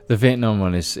 The Vietnam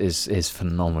one is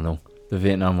phenomenal. The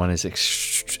Vietnam one is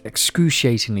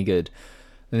excruciatingly good.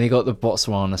 Then they got the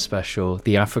Botswana special.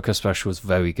 The Africa special is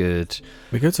very good.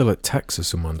 We go to like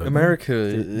Texas and one, don't we? America.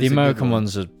 The American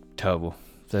ones are terrible.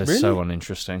 They're Really? so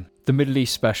uninteresting. The Middle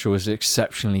East special is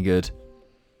exceptionally good.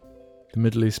 The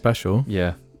Middle East special.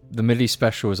 Yeah. The Middle East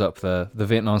special is up there. The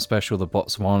Vietnam special, the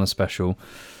Botswana special.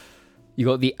 You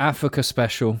got the Africa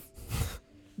special,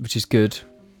 which is good.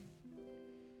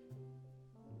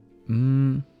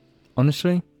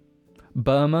 Honestly,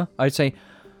 Burma, I'd say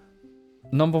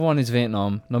number 1 is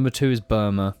Vietnam, number 2 is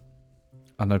Burma,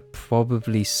 and I'd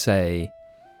probably say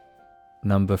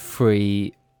number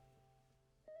 3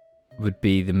 would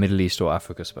be the Middle East or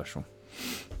Africa special.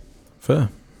 Fair.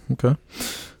 Okay.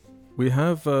 We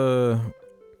have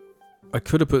I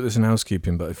could have put this in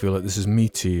housekeeping, but I feel like this is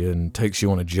meaty and takes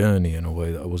you on a journey in a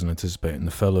way that I wasn't anticipating.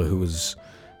 The fellow who was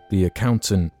the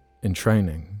accountant in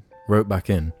training wrote back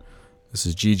in. This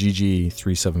is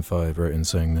GGG375 wrote in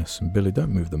saying this. And Billy, don't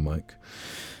move the mic.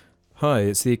 Hi,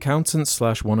 it's the accountant /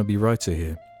 wannabe writer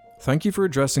here. Thank you for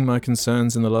addressing my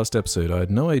concerns in the last episode. I had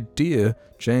no idea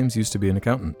James used to be an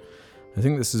accountant. I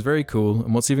think this is very cool,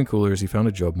 and what's even cooler is he found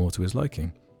a job more to his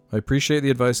liking. I appreciate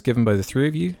the advice given by the three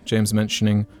of you. James'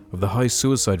 mentioning of the high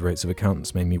suicide rates of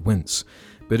accountants made me wince,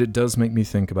 but it does make me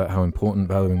think about how important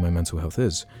valuing my mental health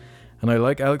is. And I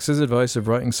like Alex's advice of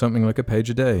writing something like a page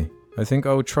a day. I think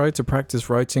I will try to practice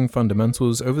writing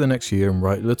fundamentals over the next year and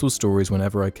write little stories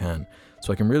whenever I can,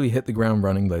 so I can really hit the ground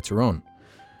running later on.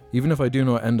 Even if I do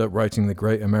not end up writing the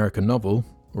great American novel,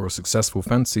 or a successful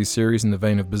fantasy series in the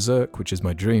vein of Berserk, which is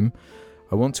my dream,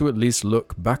 I want to at least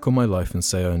look back on my life and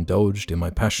say I indulged in my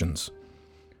passions.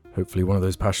 Hopefully one of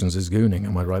those passions is gooning,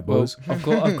 am I right, boys?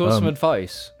 Well, I've got some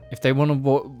advice. If they want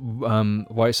to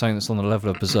write something that's on the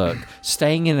level of Berserk,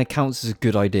 staying in accounts is a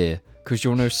good idea, because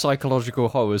you'll know psychological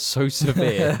horror is so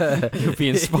severe, you'll be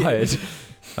inspired.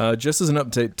 Just as an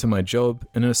update to my job,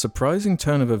 in a surprising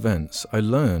turn of events, I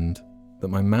learned that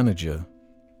my manager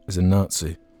is a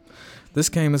Nazi. This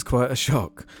came as quite a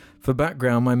shock. For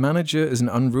background, my manager is an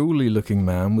unruly-looking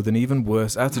man with an even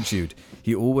worse attitude.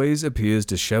 He always appears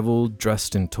disheveled,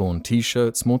 dressed in torn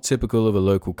t-shirts, more typical of a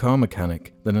local car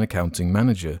mechanic than an accounting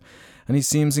manager, and he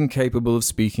seems incapable of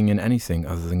speaking in anything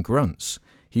other than grunts.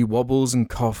 He wobbles and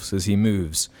coughs as he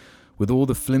moves, with all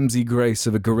the flimsy grace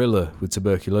of a gorilla with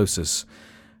tuberculosis.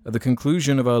 At the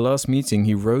conclusion of our last meeting,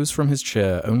 he rose from his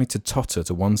chair only to totter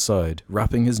to one side,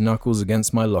 rapping his knuckles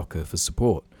against my locker for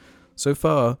support. So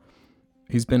far,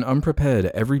 he's been unprepared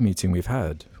at every meeting we've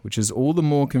had, which is all the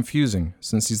more confusing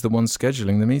since he's the one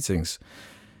scheduling the meetings.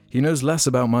 He knows less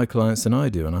about my clients than I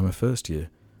do, and I'm a first year.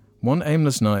 One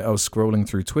aimless night I was scrolling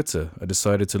through Twitter. I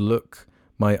decided to look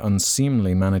my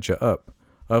unseemly manager up.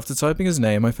 After typing his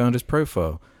name, I found his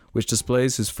profile, which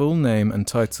displays his full name and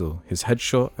title, his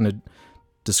headshot, and a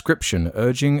description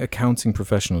urging accounting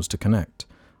professionals to connect.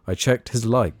 I checked his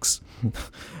likes,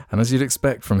 and as you'd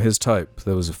expect from his type,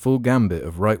 there was a full gambit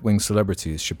of right-wing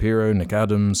celebrities, Shapiro, Nick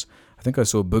Adams, I think I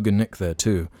saw Booger Nick there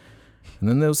too. And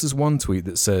then there was this one tweet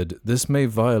that said, "This may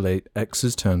violate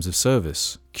X's terms of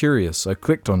service." Curious, I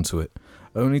clicked onto it,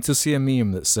 only to see a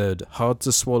meme that said, "Hard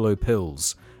to swallow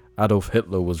pills. Adolf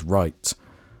Hitler was right."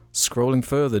 Scrolling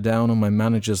further down on my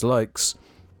manager's likes,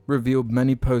 revealed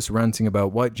many posts ranting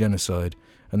about white genocide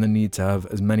and the need to have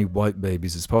as many white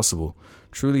babies as possible.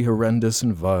 Truly horrendous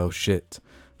and vile shit.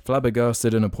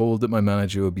 Flabbergasted and appalled that my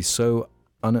manager would be so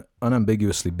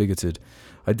unambiguously bigoted,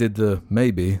 I did the,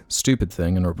 maybe, stupid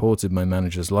thing and reported my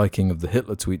manager's liking of the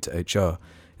Hitler tweet to HR.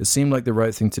 It seemed like the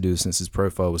right thing to do since his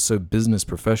profile was so business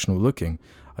professional looking.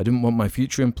 I didn't want my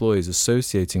future employees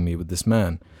associating me with this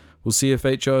man. We'll see if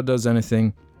HR does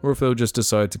anything, or if they'll just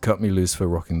decide to cut me loose for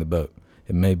rocking the boat.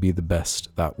 It may be the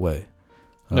best that way.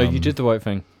 No, you did the right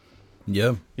thing.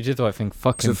 Yeah. You did the right thing.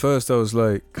 Fucking. So first I was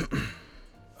like,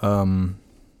 you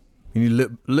need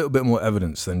a little bit more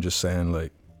evidence than just saying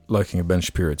like liking a Ben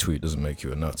Shapiro tweet doesn't make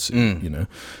you a Nazi, you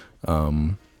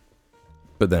know.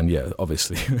 But then yeah,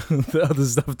 obviously the other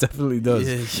stuff definitely does.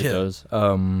 It does.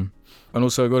 And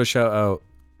also I got to shout out,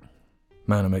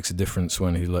 man, it makes a difference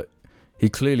when he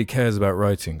clearly cares about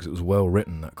writing because it was well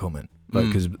written, that comment. Like,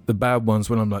 because the bad ones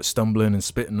when I'm like stumbling and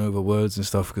spitting over words and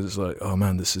stuff, because it's like, oh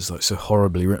man, this is like so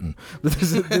horribly written. But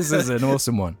this is an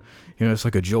awesome one. You know, it's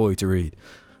like a joy to read.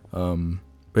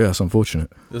 But yeah, it's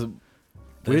unfortunate.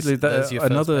 Weirdly,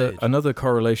 another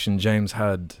correlation James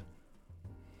had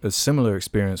a similar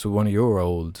experience with one of your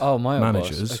old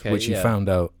managers, okay, which he found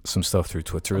out some stuff through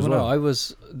Twitter as well.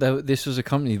 No, this was a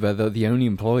company where the only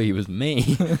employee was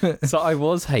me. So I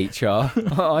was HR.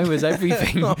 I was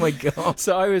everything. Oh my God.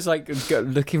 So I was like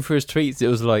looking for his tweets. It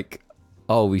was like,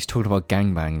 oh, he's talking about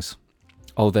gangbangs.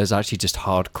 Oh, there's actually just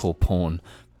hardcore porn.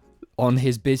 On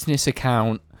his business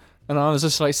account, And I was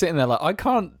just like sitting there like,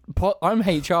 I'm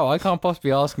HR, I can't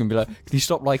possibly ask him and be like, can you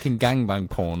stop liking gangbang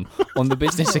porn on the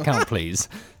business account, please?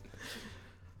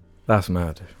 That's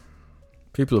mad.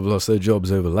 People have lost their jobs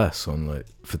over less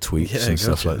for tweets and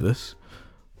stuff like this.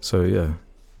 So yeah,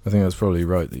 I think that's probably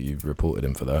right that you've reported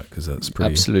him for that, because that's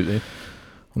pretty... Absolutely.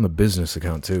 On the business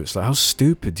account too, it's like, how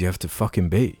stupid do you have to fucking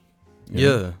be? You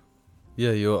know?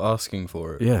 Yeah, you're asking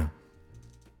for it.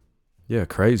 Yeah,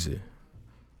 crazy.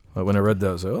 Like when I read that,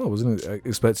 I was like, oh, I wasn't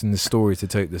expecting this story to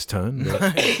take this turn, but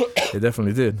it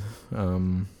definitely did. I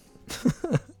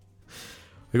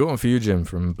got one for you, Jim,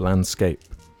 from Blandscape.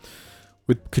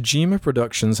 With Kojima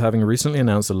Productions having recently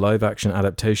announced a live-action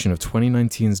adaptation of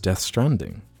 2019's Death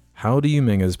Stranding, how do you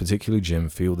mingers, particularly Jim,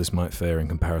 feel this might fare in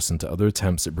comparison to other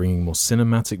attempts at bringing more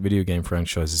cinematic video game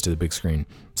franchises to the big screen,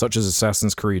 such as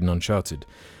Assassin's Creed and Uncharted?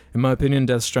 In my opinion,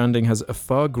 Death Stranding has a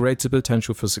far greater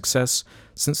potential for success,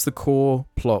 since the core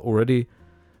plot already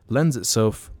lends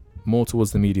itself more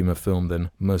towards the medium of film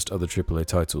than most other AAA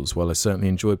titles. While I certainly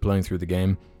enjoyed playing through the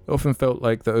game, it often felt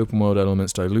like the open world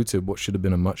elements diluted what should have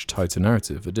been a much tighter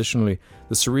narrative. Additionally,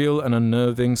 the surreal and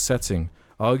unnerving setting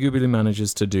arguably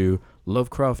manages to do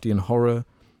Lovecraftian horror,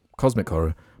 cosmic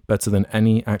horror, better than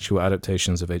any actual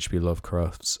adaptations of H.P.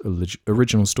 Lovecraft's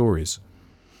original stories.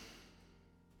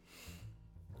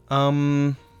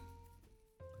 I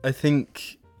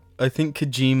think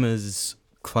Kojima's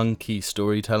clunky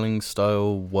storytelling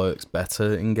style works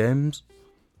better in games.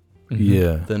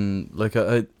 Yeah. Than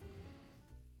they're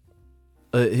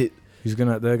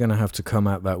gonna have to come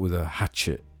at that with a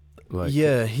hatchet.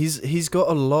 He's got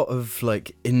a lot of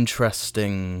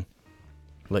interesting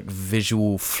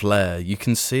visual flair. You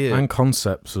can see it, and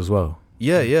concepts as well.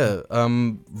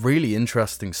 Really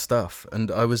interesting stuff.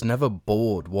 And I was never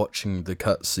bored watching the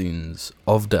cutscenes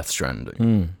of Death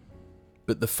Stranding.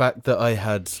 But the fact that I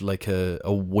had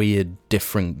a weird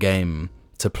different game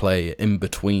to play in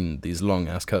between these long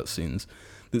ass cutscenes,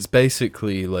 that's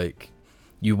basically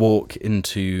you walk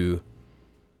into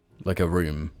a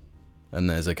room and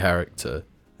there's a character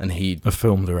and a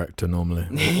film director normally,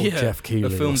 or Jeff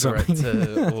Keighley, a film or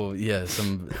director, or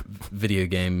some video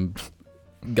game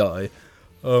guy,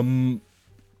 and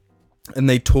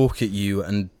they talk at you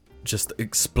and just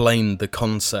explain the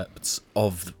concepts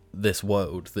of this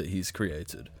world that he's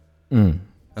created, and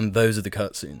those are the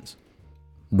cutscenes.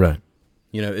 Right.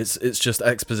 It's just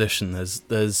exposition.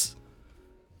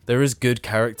 There is good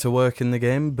character work in the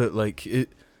game, but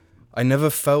I never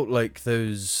felt like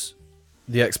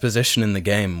the exposition in the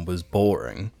game was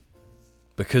boring,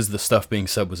 because the stuff being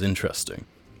said was interesting,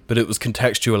 but it was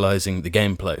contextualizing the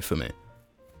gameplay for me.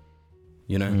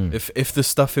 If the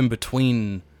stuff in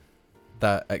between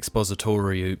that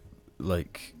expository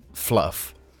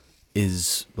fluff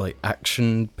is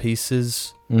action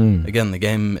pieces, again, the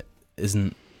game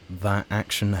isn't that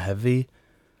action heavy.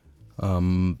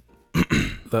 I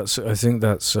think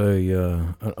that's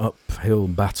an uphill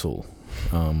battle.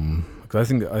 I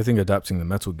think adapting the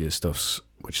Metal Gear stuff,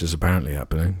 which is apparently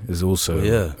happening, is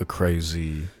also a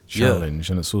crazy challenge,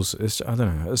 and it's I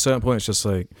don't know. At a certain point, it's just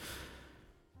the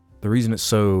reason it's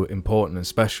so important and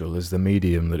special is the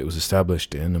medium that it was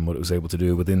established in and what it was able to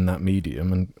do within that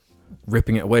medium, and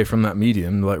ripping it away from that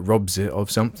medium robs it of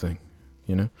something,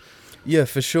 Yeah,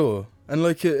 for sure. And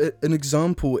an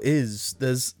example is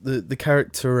there's the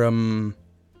character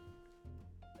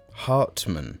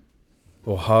Hartman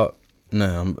or Hart.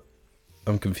 No,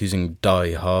 I'm confusing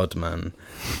Die Hardman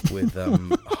with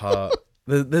Hart.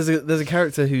 There's a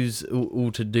character who's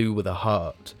all to do with a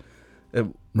heart.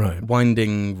 Right.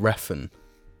 Winding Refn.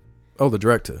 Oh, the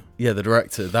director. Yeah, the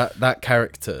director. That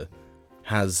character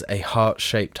has a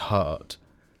heart-shaped heart.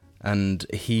 And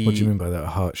What do you mean by that, a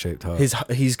heart-shaped heart?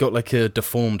 He's got a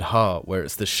deformed heart where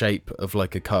it's the shape of a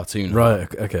cartoon.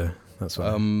 Right, okay. That's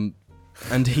right.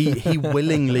 And he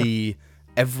willingly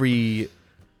every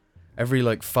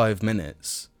 5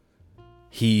 minutes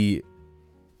he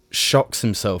shocks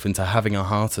himself into having a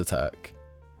heart attack.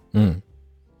 And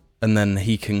then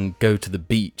he can go to the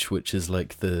beach, which is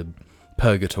the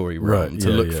purgatory realm, to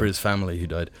look for his family who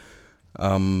died.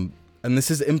 And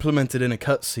this is implemented in a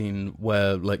cutscene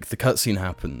where, the cutscene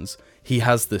happens, he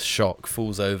has this shock,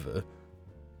 falls over,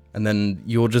 and then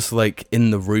you're just,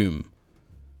 in the room,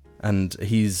 and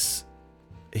he's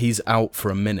out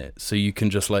for a minute, so you can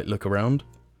just, look around.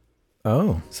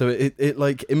 Oh. So it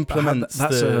implements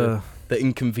the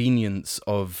inconvenience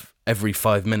of every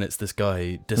 5 minutes this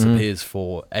guy disappears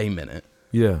for a minute.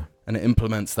 Yeah. And it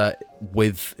implements that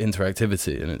with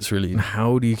interactivity, and it's really...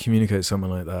 How do you communicate something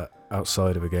like that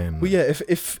outside of a game? Well, yeah,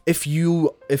 if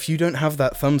you don't have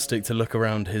that thumbstick to look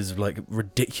around his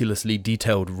ridiculously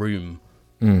detailed room,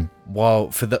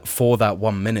 while for that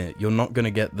 1 minute, you're not going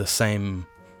to get the same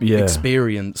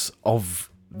experience of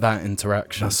that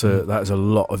interaction. That is a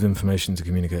lot of information to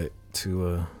communicate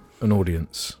to an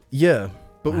audience. Yeah,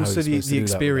 but also the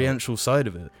experiential side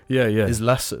of it is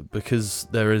lesser because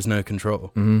there is no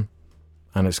control. Mm-hmm.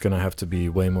 And it's going to have to be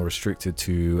way more restricted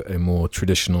to a more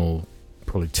traditional,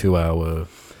 probably 2 hour.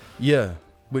 Yeah,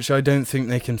 which I don't think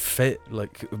they can fit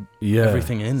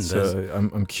everything in. So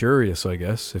I'm curious, I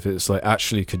guess, if it's like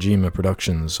actually Kojima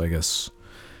Productions, I guess.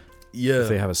 Yeah. If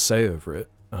they have a say over it.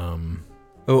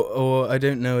 Or I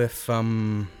don't know if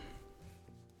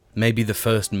maybe the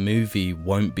first movie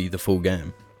won't be the full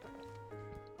game.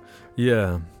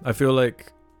 Yeah, I feel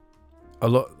like a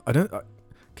lot.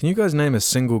 Can you guys name a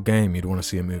single game you'd want to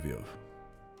see a movie of?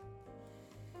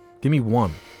 Give me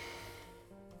one.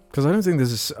 Because I don't think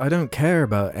I don't care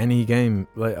about any game.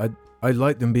 Like I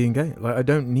like them being game. Like I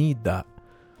don't need that.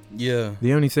 Yeah.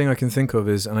 The only thing I can think of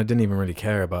is, and I didn't even really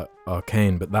care about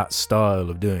Arcane, but that style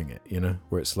of doing it,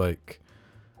 where it's like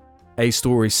a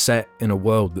story set in a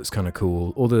world that's kind of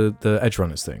cool, or the Edge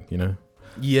Runners thing,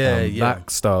 Yeah, That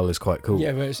style is quite cool.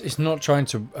 Yeah, but it's not trying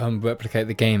to replicate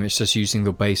the game. It's just using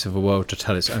the base of a world to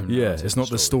tell its own. Yeah, it's not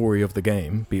the story of the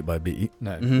game, beat by beat.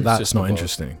 No, that's not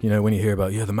interesting. When you hear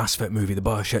about the Mass Effect movie, the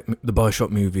Bioshock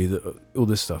movie, all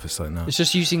this stuff, it's like no. It's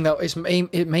just using that.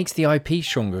 It makes the IP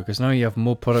stronger because now you have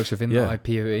more products within the IP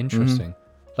that are interesting.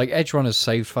 Like Edge Runners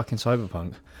saved fucking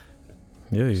Cyberpunk.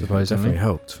 Yeah, it definitely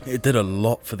helped. It did a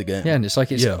lot for the game. Yeah, and it's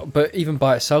like but even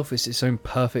by itself, it's its own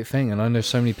perfect thing. And I know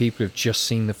so many people who've just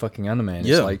seen the fucking anime, and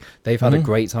it's like they've had a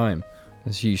great time.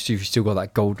 And you've still got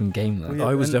that golden game there.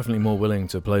 I was definitely more willing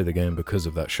to play the game because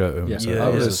of that show.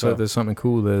 Yeah, there's something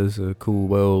cool. There's a cool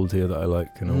world here that I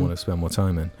like, and I want to spend more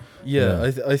time in.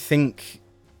 Yeah, I think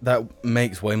that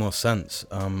makes way more sense.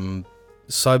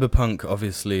 Cyberpunk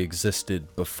obviously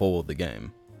existed before the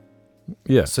game.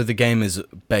 Yeah. So the game is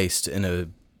based in a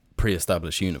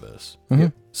pre-established universe. Mm-hmm.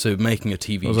 So making a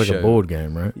TV show... It was like a board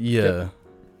game, right? Yeah.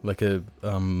 Like a...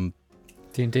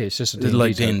 D&D, it's just a D&D. It's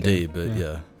like D&D, but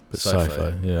but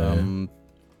sci-fi. Yeah.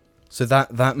 So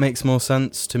that makes more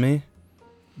sense to me.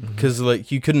 Because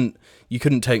like you couldn't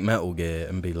take Metal Gear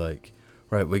and be like,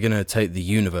 right, we're going to take the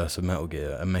universe of Metal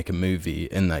Gear and make a movie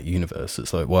in that universe.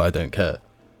 It's like, well, I don't care.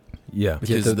 Yeah,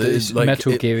 because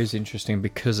Metal Gear is interesting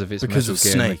because of its because Metal of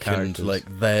Gear Snake and like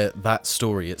that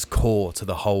story. It's core to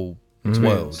the whole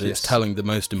world. It's telling the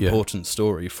most important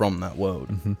story from that world.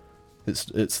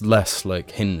 It's less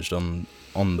like hinged on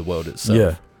the world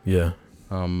itself. Yeah.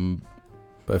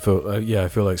 But I feel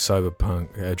like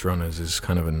Cyberpunk Edge Runners is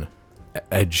kind of an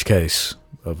edge case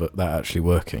of that actually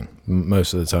working.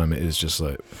 Most of the time, it is just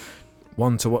like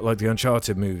one to what, like the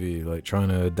Uncharted movie, like trying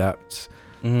to adapt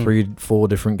 3-4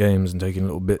 different games and taking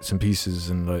little bits and pieces,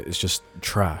 and like it's just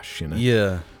trash,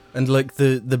 Yeah, and like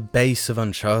the base of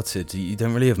Uncharted, you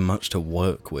don't really have much to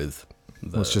work with.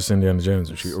 Well, it's just Indiana Jones,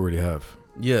 which you already have.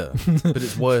 Yeah, but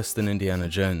it's worse than Indiana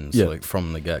Jones, like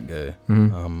from the get-go.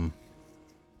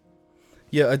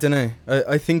 Yeah, I don't know.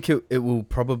 I think it will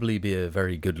probably be a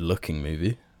very good-looking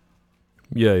movie.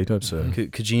 Yeah, you'd hope so.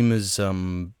 Kojima's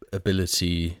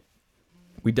ability...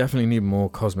 We definitely need more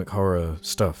cosmic horror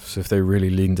stuff. So if they really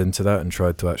leaned into that and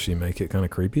tried to actually make it kind of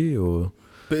creepy, or...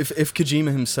 But if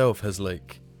Kojima himself has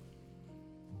like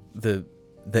the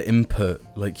input,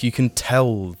 like you can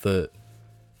tell that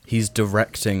he's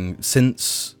directing.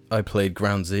 Since I played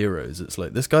Ground Zeroes, it's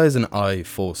like this guy is an eye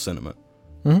for cinema.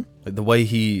 Like the way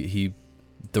he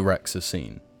directs a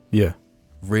scene,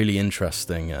 really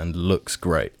interesting and looks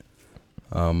great.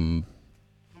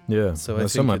 Yeah, so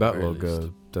that's on my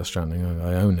backlog. Death Stranding,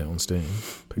 I own it on Steam.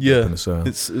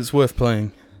 It's worth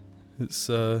playing. It's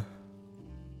well,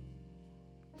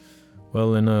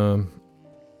 in a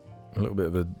little bit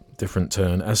of a different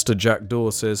turn, Esther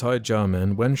Jackdaw says, "Hi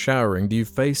Jarman, when showering, do you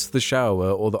face the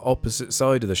shower or the opposite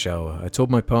side of the shower? I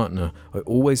told my partner I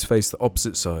always face the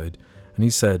opposite side, and he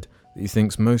said that he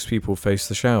thinks most people face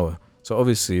the shower. So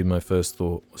obviously my first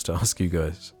thought was to ask you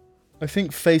guys." I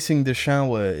think facing the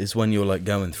shower is when you're like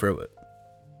going through it.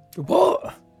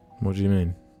 What? What do you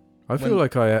mean? I feel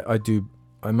like I do.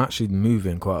 I'm actually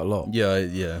moving quite a lot.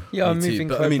 Yeah. I'm moving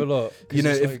quite a lot.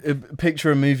 If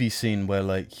picture a movie scene where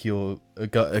like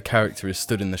a character is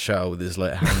stood in the shower with his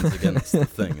like hands against the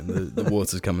thing, and the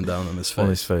water's coming down on his face. On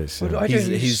his face. Yeah.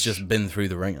 He's just been through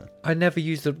the ringer. I never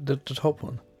used the top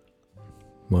one.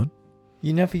 What?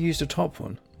 You never used the top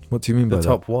one. What do you mean by the that?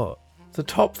 top what? The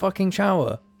top fucking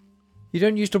shower. You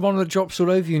don't use the one that drops all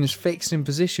over you and is fixed in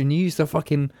position. You use the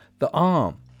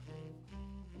arm.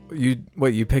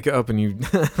 You pick it up and you...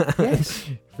 Yes.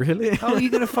 Really? How are you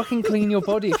going to fucking clean your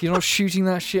body if you're not shooting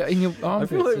that shit in your I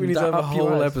armpits? feel like we need to have a up your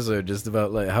whole ass? episode just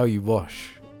about like how you wash.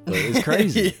 Like, it's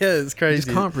crazy. Yeah, it's You crazy.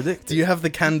 just can't predict Do it. you have the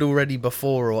candle ready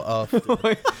before or after?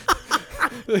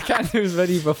 The candle was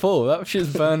ready before. That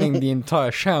shit's burning the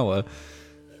entire shower.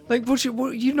 Like,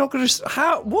 you're not going to...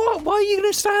 How? What? Why are you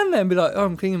going to stand there and be like, oh,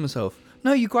 I'm cleaning myself?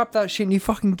 No, you grab that shit and you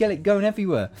fucking get it going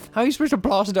everywhere. How are you supposed to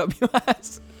blast it up your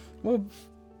ass? Well,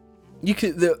 you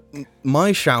could.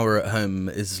 My shower at home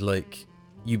is like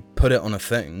you put it on a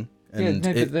thing and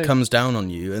it comes down on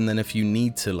you, and then if you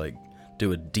need to like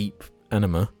do a deep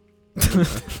Enema.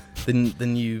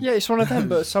 then you. Yeah, it's one of them,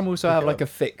 but some also have like a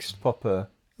fixed proper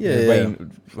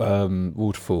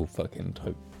waterfall fucking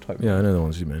type. Yeah, I know the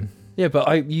ones you mean. Yeah,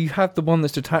 but you have the one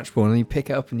that's detachable and then you pick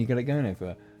it up and you get it going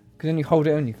everywhere. Because then you hold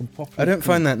it and you can pop it. I don't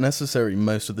find that necessary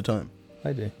most of the time.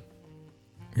 I do.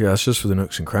 Yeah, that's just for the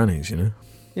nooks and crannies, you know.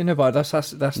 Yeah, no, but that's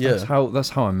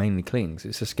how I mainly clean. 'Cause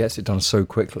it just gets it done so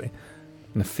quickly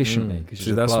and efficiently.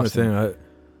 See, that's my thing.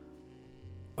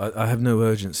 I have no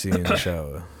urgency in the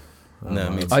shower.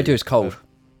 No, me too. I do. It's cold.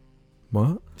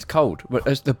 What? It's cold. But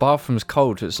as the bathroom's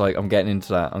cold, it's like I'm getting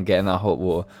into that. I'm getting that hot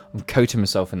water. I'm coating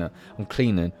myself in that. I'm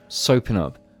cleaning, soaping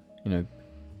up. You know,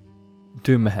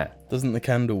 doing my hair. Doesn't the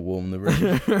candle warm the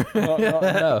room? not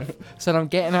enough. So I'm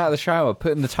getting out of the shower,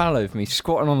 putting the towel over me,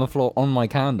 squatting on the floor on my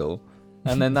candle,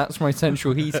 and then that's my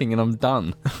central heating, and I'm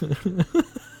done.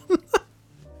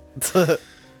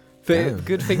 The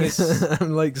good thing is,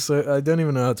 I'm like, so I don't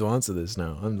even know how to answer this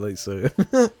now. I'm like, so.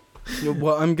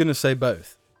 Well, I'm gonna say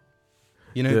both.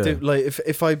 You know, like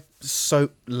if I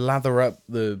lather up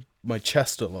my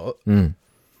chest a lot,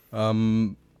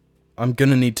 I'm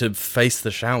gonna need to face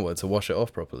the shower to wash it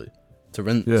off properly, to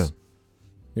rinse. Yeah,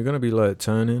 you're gonna be like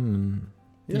turning and.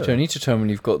 you don't need to turn when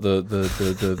you've got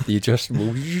the adjustable.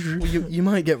 Well, you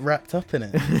might get wrapped up in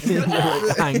it.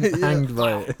 hanged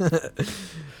by it.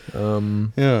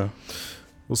 Yeah.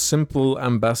 Well, Simple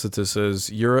Ambassador says,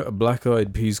 you're at a Black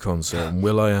Eyed Peas concert and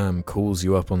Will.i.am calls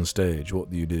you up on stage. What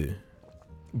do you do?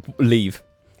 Leave.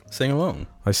 Sing along.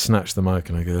 I snatch the mic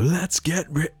and I go, let's get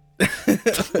rid.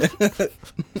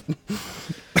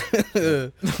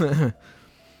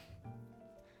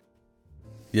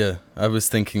 Yeah, I was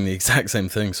thinking the exact same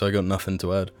thing, so I got nothing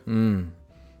to add.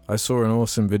 I saw an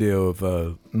awesome video of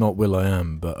not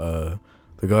Will.i.am, but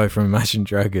the guy from Imagine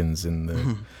Dragons in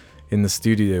the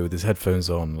studio with his headphones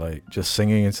on, like just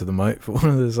singing into the mic for one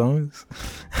of the songs.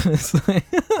 It's like,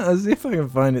 I'll see if I can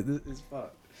find it. This is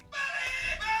fucked.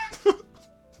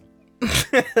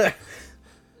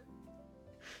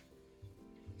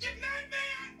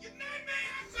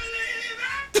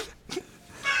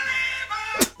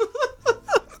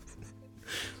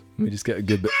 Let me just get a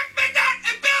good bit.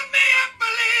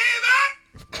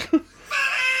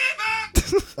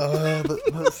 Oh,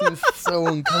 that seems so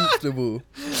uncomfortable.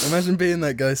 Imagine being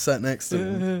that guy sat next to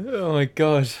him. Oh my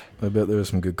god. I bet there are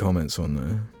some good comments on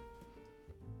there.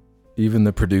 Even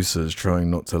the producers trying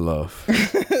not to laugh.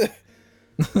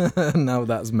 Now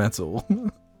that's metal.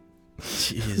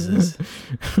 Jesus.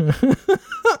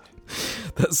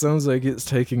 That sounds like it's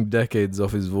taking decades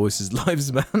off his voice's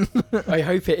lifespan. I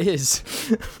hope it is.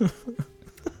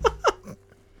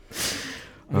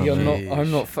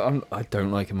 I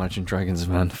don't like Imagine Dragons,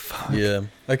 man. Fuck. Yeah.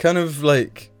 I kind of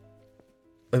like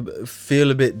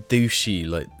feel a bit douchey,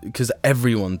 like, because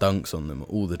everyone dunks on them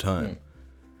all the time.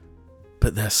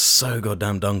 But they're so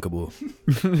goddamn dunkable.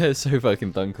 They're so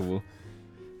fucking dunkable.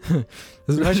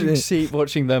 Imagine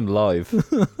watching them live.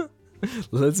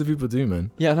 Loads of people do, man.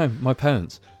 Yeah, I know. My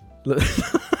parents. This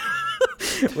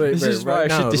is why I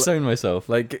should disown myself.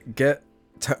 Like,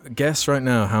 guess right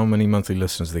now how many monthly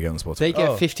listeners they get on Spotify. They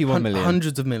get 51 million.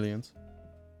 Hundreds of millions.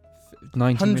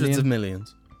 90 Hundreds million? of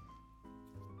millions.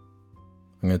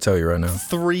 I'm going to tell you right now.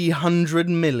 300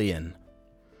 million.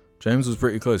 James was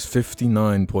pretty close.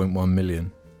 59.1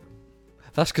 million.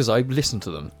 That's because I listen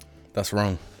to them. That's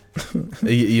wrong.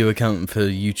 you account for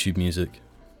YouTube music.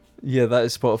 Yeah, that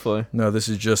is Spotify. No, this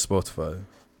is just Spotify.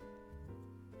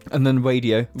 And then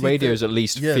radio. Dude, Radio is at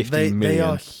least 15 million. They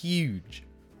are huge.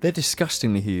 They're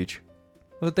disgustingly huge.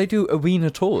 Well, they do arena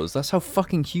tours. That's how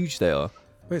fucking huge they are.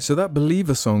 Wait, so that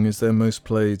Believer song is their most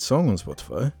played song on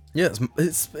Spotify? Yeah,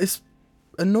 it's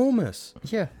enormous.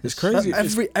 Yeah. It's crazy.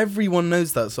 Everyone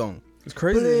knows that song. It's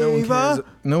crazy that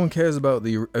no one cares about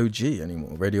the OG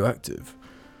anymore, Radioactive.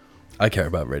 I care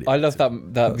about radio. I love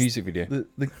that music video.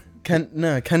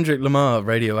 Kendrick Lamar,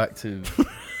 Radioactive.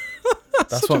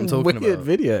 That's what I'm talking about. Weird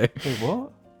video. Wait,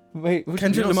 what? Wait,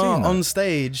 Kendrick Lamar on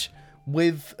stage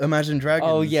with Imagine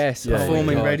Dragons. Oh yes,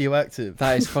 performing oh Radioactive.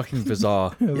 That is fucking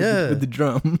bizarre. Yeah, with the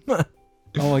drum.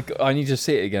 Oh my god, I need to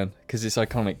see it again because it's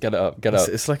iconic. Get it up, get up.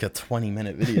 It's like a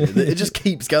 20-minute video. It just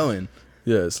keeps going.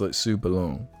 Yeah, it's like super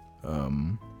long.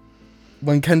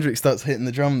 When Kendrick starts hitting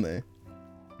the drum though.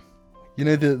 You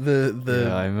know the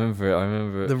Yeah, I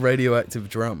remember it. the radioactive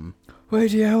drum.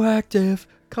 Radioactive.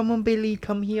 Come on, Billy,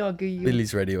 come here, I'll give you.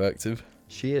 Billy's radioactive.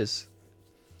 She is.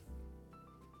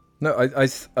 No,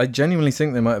 I genuinely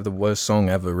think they might have the worst song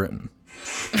ever written.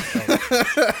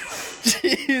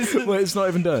 Jeez. Wait, it's not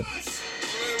even done.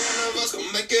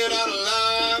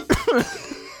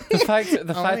 The fact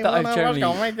that I've generally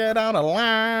make it out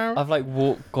alive. I've like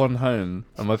gone home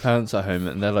and my parents are home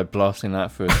and they're like blasting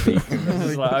that through a speaker. This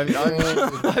is like,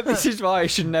 this is why I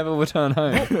should never return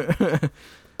home.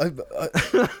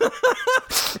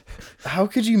 How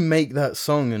could you make that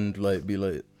song and like be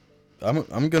like,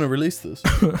 I'm gonna release this.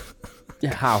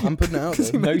 Yeah, how? I'm putting it out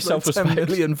there. No self-respect. 10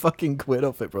 million fucking quid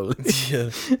off it, probably. Yeah.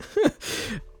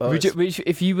 Would you,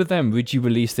 if you were them, would you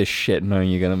release this shit knowing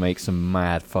you're gonna make some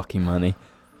mad fucking money?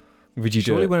 Would you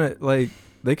do Surely it? when it, like,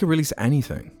 they could release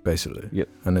anything, basically. Yep.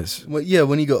 And it's, Well, yeah,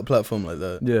 when you got a platform like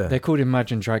that. yeah. They're called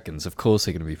Imagine Dragons. Of course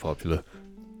they're gonna be popular.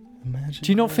 Imagine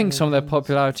Do you not think some of their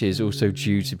popularity is also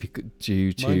due to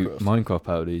Minecraft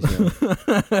parodies?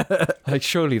 Yeah. Like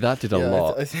surely that did a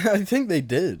lot. I think they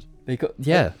did. They got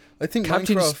I think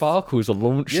Captain Minecraft, Sparkles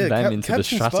launched them into Captain the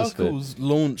stratosphere. Sparkles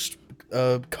launched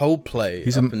Coldplay.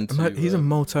 He's he's a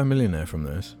multi-millionaire from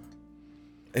this.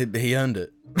 He earned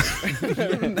it.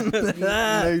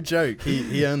 No joke.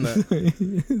 He earned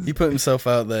that. He put himself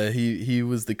out there. He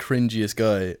was the cringiest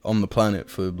guy on the planet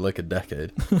for like a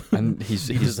decade. And he's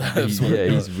deserves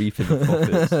he's one. reaping the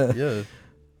profits. Yeah,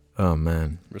 Oh,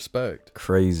 man. respect.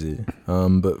 Crazy.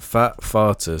 But Fat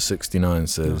Farter 69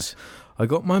 says, Nice. I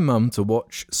got my mum to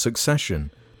watch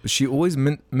Succession, but she always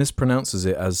mispronounces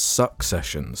it as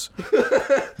Successions.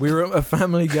 We were at a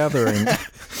family gathering.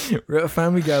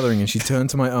 And she turned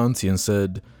to my auntie and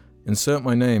said, "Insert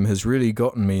my name has really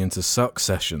gotten me into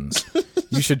Successions.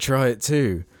 You should try it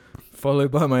too."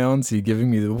 Followed by my auntie giving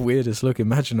me the weirdest look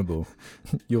imaginable.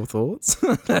 Your thoughts?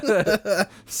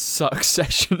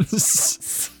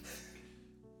 Successions.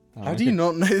 How do you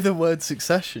not know the word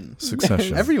succession?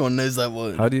 Succession. Everyone knows that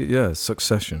word. How do you? Yeah,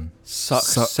 Succession.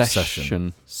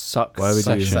 Succession. Why would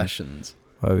you? Successions.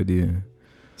 Why would you?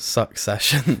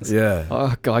 Successions. Yeah.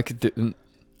 Oh god, I could do.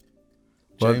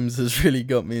 James has really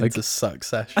got me into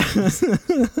successions.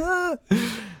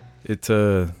 It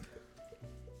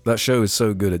that show is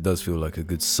so good it does feel like a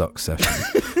good suck session.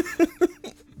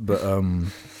 But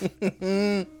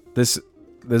there's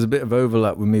a bit of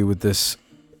overlap with me with this.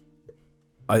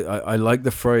 I like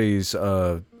the phrase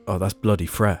oh, that's bloody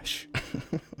fresh.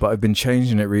 But I've been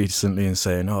changing it recently and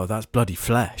saying, oh, that's bloody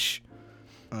flesh.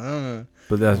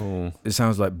 But it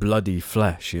sounds like bloody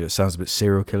flesh. It sounds a bit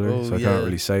serial killer, so I can't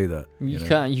really say that. You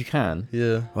can.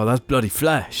 Yeah. Oh, that's bloody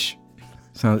flesh.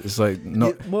 It's like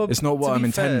not. It's not what I'm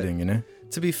intending, you know.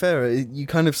 To be fair, you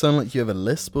kind of sound like you have a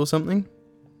lisp or something.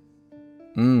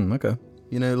 Okay.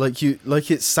 You know, like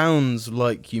it sounds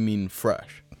like you mean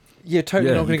fresh. You're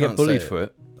totally not going to get bullied for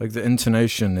it. Like the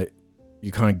intonation,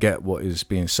 you kind of get what is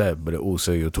being said, but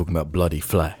also you're talking about bloody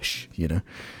flesh, you know.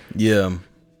 Yeah.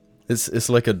 It's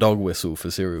like a dog whistle for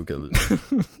serial killers.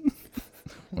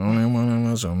 Only one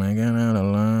of us will make it out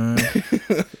alive.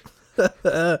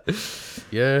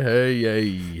 Yeah,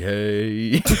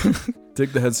 hey.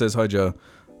 Dick the Head says, hi Joe.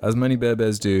 As many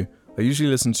bears do, I usually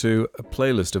listen to a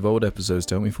playlist of old episodes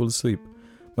to help me fall asleep.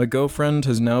 My girlfriend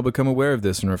has now become aware of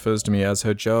this and refers to me as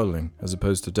her darling, as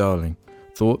opposed to darling.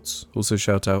 Thoughts? Also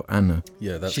shout out Anna.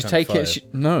 Yeah, that's She's kind of taking fire.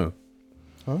 it. No.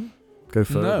 Huh? Go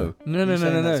further. No. You're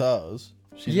saying that's ours?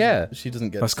 She doesn't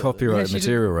get That's to say that. copyright she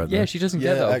material right there. Yeah, she doesn't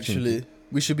get Yeah, that. actually,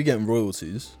 we should be getting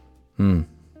royalties.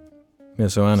 Yeah,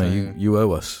 so Anna, So- you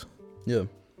owe us. Yeah.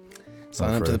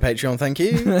 Sign Oh, up to for the Patreon, thank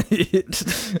you.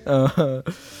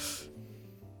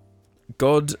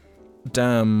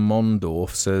 Goddamn Mondorf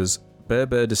says, Bear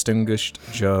distinguished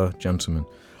jar gentlemen.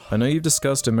 I know you've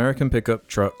discussed American pickup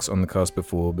trucks on the cast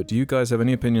before, but do you guys have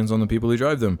any opinions on the people who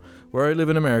drive them? Where I live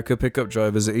in America, pickup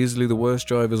drivers are easily the worst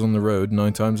drivers on the road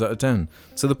 9 times out of 10,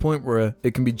 to the point where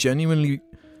it can genuinely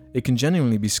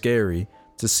be scary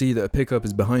to see that a pickup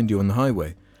is behind you on the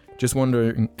highway. Just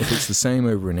wondering if it's the same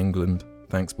over in England.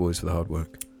 Thanks, boys, for the hard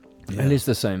work. Yeah. It is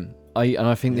the same.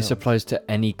 I think this applies to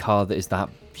any car that is that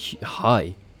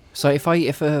high. So if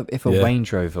a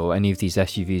Range Rover or any of these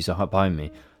SUVs are behind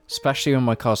me, especially when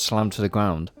my car's slammed to the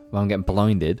ground, when I'm getting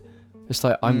blinded, it's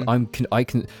like I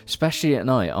can, especially at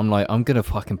night, I'm like, I'm gonna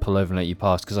fucking pull over and let you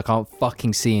pass because I can't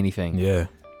fucking see anything. Yeah.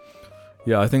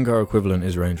 Yeah, I think our equivalent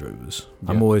is Range Rovers.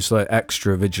 I'm Yeah. always like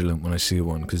extra vigilant when I see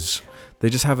one because they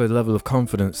just have a level of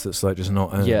confidence that's like just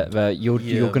not earned. Yeah, you're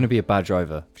Yeah. going to be a bad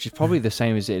driver, which is probably the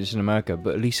same as it is in America.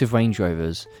 But at least with Range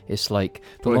Rovers, it's like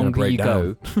the Probably gonna longer break you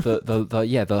go,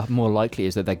 the more likely it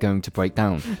is that they're going to break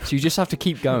down. So you just have to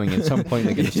keep going. At some point,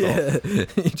 they're going to stop. Yeah,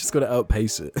 you just got to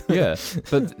outpace it. Yeah,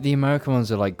 but the American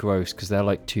ones are like gross because they're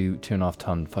like 2.5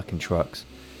 ton fucking trucks,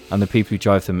 and the people who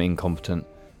drive them are incompetent.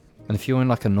 And if you're in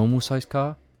like a normal sized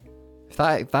car, if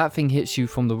that thing hits you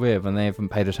from the rear when they haven't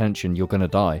paid attention, you're gonna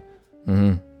die.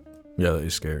 Mm-hmm. Yeah, that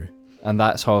is scary. And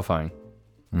that's horrifying.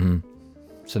 Mm-hmm.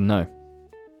 So no.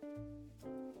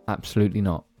 Absolutely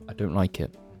not. I don't like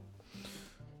it.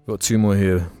 Got 2 more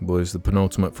here, boys. The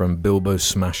penultimate from Bilbo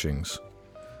Smashings.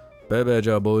 Bear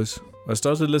Jar, boys. I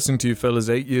started listening to you fellas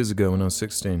 8 years ago when I was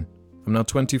 16. I'm now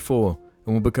 24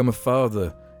 and will become a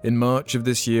father in March of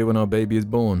this year when our baby is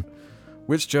born.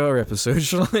 Which Jar episode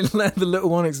shall I let the little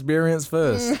one experience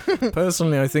first?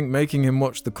 Personally, I think making him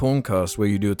watch the Corncast where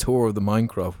you do a tour of the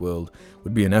Minecraft world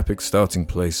would be an epic starting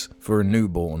place for a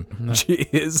newborn.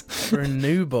 Cheers. For a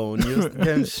newborn, you're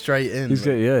going straight in. He's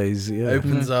got, yeah.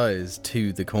 Opens eyes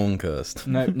to the Corncast.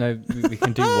 No, we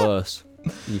can do worse.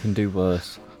 You can do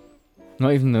worse.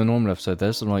 Not even the normal episode.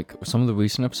 There's like some of the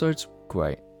recent episodes,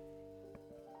 great.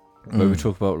 Where we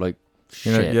talk about like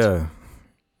You know, shit. yeah.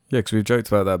 Yeah, because we've joked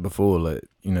about that before. Like,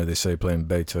 you know, they say playing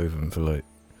Beethoven for like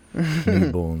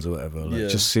newborns or whatever. Like, Yeah.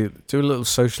 just do a little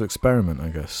social experiment, I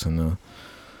guess, and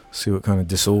see what kind of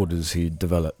disorders he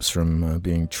develops from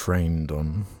being trained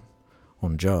on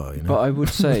Jar. You know. But I would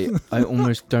say I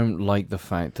almost don't like the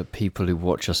fact that people who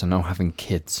watch us are now having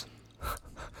kids.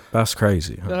 That's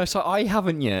crazy. Huh? Then I say I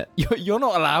haven't yet. You're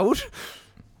not allowed.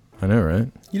 I know, right?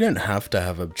 You don't have to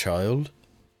have a child.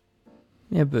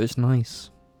 Yeah, but it's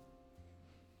nice.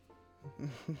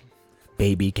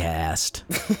 Baby cast.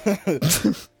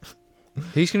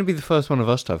 Who's going to be the first one of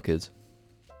us to have kids?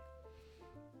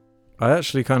 I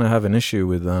actually kind of have an issue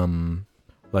with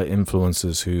like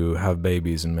influencers who have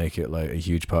babies and make it like a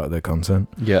huge part of their content.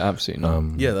 Yeah, absolutely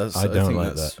not. Yeah, I don't think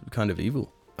like that's that. kind of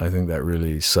evil. I think that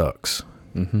really sucks.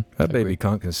 Mm-hmm. That baby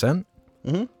can't consent.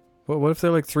 Mm-hmm. What if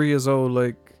they're like 3 years old,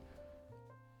 like,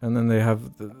 and then they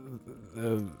have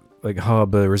the like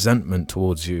harbor resentment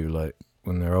towards you, like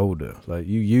when they're older. Like,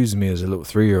 you use me as a little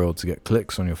 3-year-old to get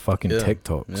clicks on your fucking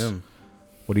TikToks. Yeah.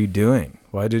 What are you doing?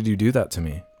 Why did you do that to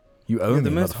me? You owe me, The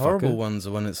most motherfucker. horrible ones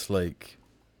are when it's like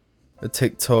a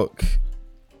TikTok.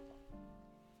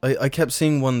 I kept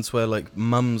seeing ones where like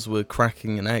mums were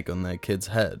cracking an egg on their kid's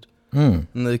head, Mm.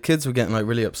 and the kids were getting like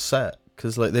really upset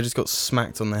because like they just got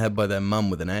smacked on the head by their mum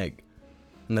with an egg,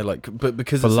 and they're like, but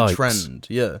because For it's likes. a trend,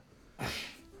 yeah.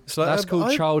 It's like, That's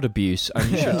called child abuse, and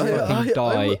you should fucking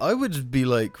die. I would just be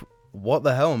like, what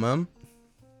the hell, man?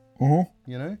 You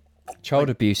know? Child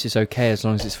abuse is okay as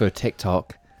long as it's for a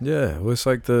TikTok. Yeah, well, it's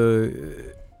like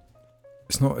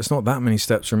it's not that many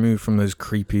steps removed from those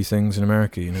creepy things in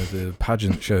America, you know, the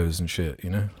pageant shows and shit, you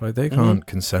know? Like, they can't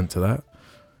consent to that.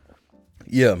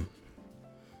 Yeah.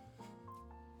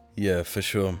 Yeah, for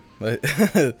sure.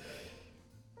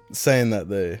 Saying that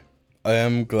though, I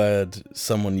am glad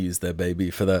someone used their baby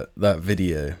for that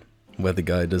video where the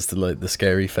guy does the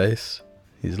scary face.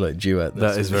 He's like duet.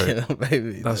 That is very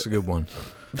baby. That's a good one.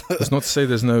 It's not to say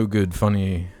there's no good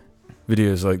funny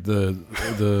videos like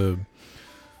the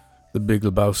Big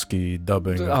Lebowski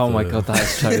dubbing. Oh my god, that's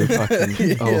so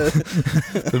fucking. Oh,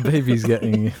 The baby's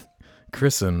getting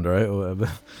christened, right, or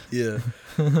whatever. Yeah.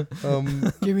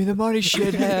 give me the money,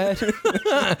 shithead.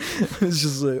 It's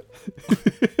just like,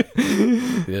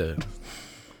 yeah.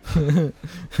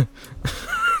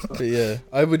 But yeah,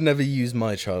 I would never use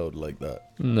my child like that.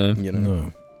 No. You know.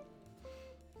 No.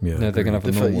 Yeah. No, they're gonna have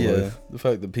a The normal fact, life. the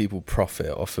fact that people profit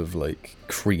off of like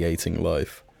creating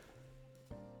life.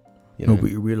 You No, know?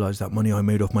 but you realise that money I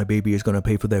made off my baby is going to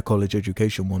pay for their college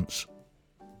education once.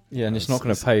 Yeah, and it's not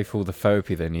going to pay for all the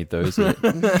therapy they need, though, is it?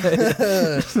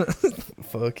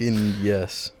 Fucking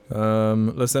yes.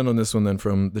 Let's end on this one then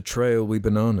from The Trail We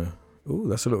Banana. Ooh,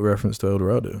 that's a little reference to El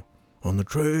Dorado. On the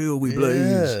trail we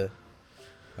blaze. Yeah.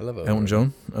 I love it. Elton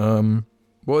John.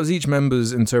 What is each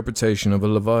member's interpretation of a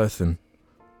Leviathan?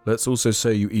 Let's also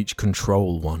say you each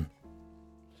control one.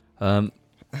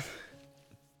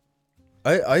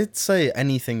 I'd say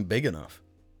anything big enough.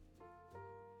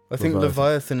 I think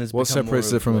Leviathan is. What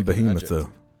separates it from a behemoth, though?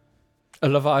 A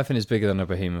Leviathan is bigger than a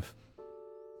behemoth.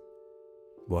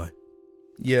 Why?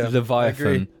 Yeah,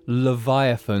 Leviathan,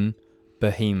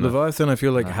 behemoth. Leviathan, I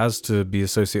feel like, No. has to be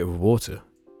associated with water,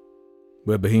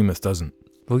 where behemoth doesn't.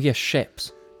 Well, yeah,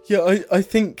 ships. Yeah, I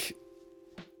think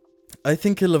a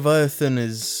Leviathan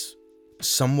is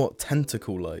somewhat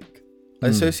tentacle-like. I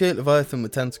associate Leviathan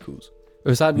with tentacles.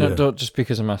 Was that Yeah. not just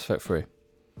because of Mass Effect 3?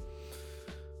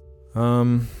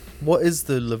 What is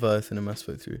the Leviathan in Mass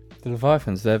Effect 3? The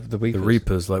Leviathans, they're the Reapers. The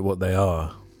Reapers, like what they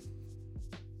are.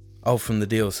 Oh, from the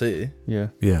DLC? Yeah.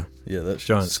 Yeah. Yeah, that's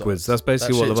Giant squids. That's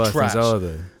basically what shit's Leviathans trash. are,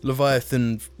 though.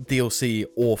 Leviathan DLC,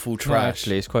 awful No, trash.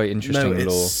 actually, it's quite interesting No, it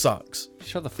lore. sucks.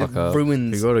 Shut the It fuck up.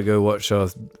 ruins. You gotta go watch our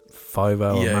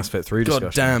 5-hour Yeah, Mass Effect 3 God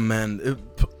discussion. damn, man.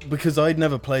 Because I'd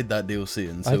never played that DLC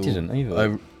until I didn't either.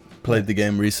 I played the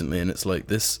game recently, and it's like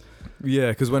this. Yeah,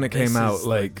 because when it This came out, is,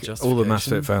 like, all the Mass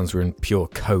justification. Effect fans were in pure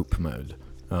cope mode.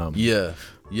 Yeah, It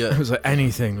yeah. was like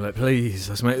anything, like please,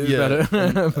 let's make this Yeah,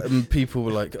 better. and people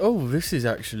were like, "Oh, this is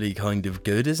actually kind of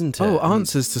good, isn't it?" Oh, And-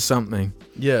 answers to something.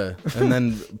 Yeah, and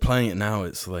then playing it now,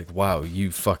 it's like, wow,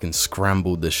 you fucking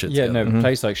scrambled this shit. Yeah, no, together. Mhm.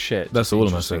 plays like shit. That's Just all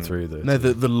of Mass Effect interesting. 3, though. No,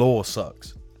 the lore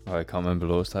sucks. Oh, I can't remember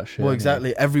laws that shit. Well,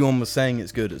 exactly. Everyone was saying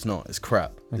it's good. It's not. It's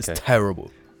crap. It's Okay.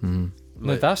 terrible. Mm.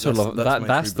 No, Like, that's my the true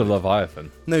belief.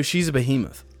 Leviathan. No, she's a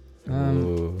behemoth.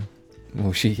 Ooh.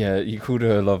 Well, you called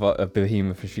her a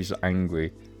behemoth and she's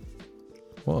angry.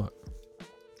 What?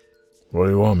 What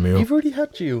do you want, Meal? You've already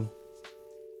had Jill.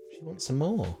 She wants some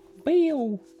more.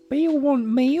 Beale want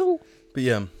meal? But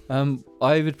yeah,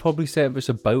 I would probably say it was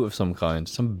a boat of some kind.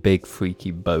 Some big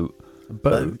freaky boat. A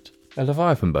boat? A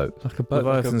Leviathan boat. Like a boat.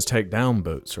 Leviathans take down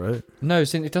boats, right? No,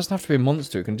 it doesn't have to be a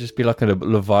monster. It can just be like a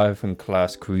Leviathan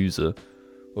class cruiser.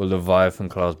 Or Leviathan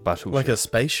class battleship. like a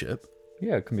spaceship.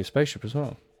 Yeah, it can be a spaceship as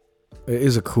well. It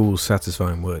is a cool,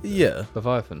 satisfying word. Yeah,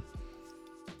 Leviathan.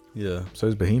 yeah. So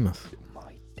is Behemoth.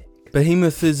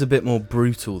 Behemoth is a bit more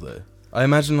brutal, though. I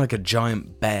imagine like a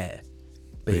giant bear.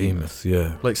 Behemoth,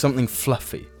 yeah. Like something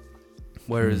fluffy.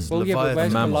 Whereas Well, yeah, but Leviathan...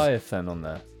 where's mammal. Goliath then on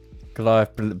there?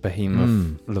 Goliath,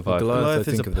 Behemoth, Leviathan. Goliath I is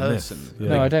think a of the myth. person. Yeah.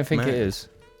 No, I don't think Man. it is.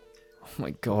 Oh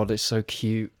my god, it's so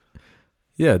cute.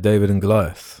 Yeah, David and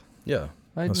Goliath. Yeah.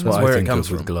 That's That's what where I it think comes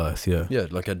of with from. Goliath, yeah. Yeah,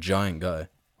 like a giant guy.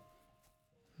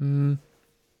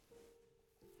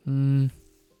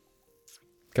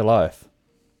 Goliath.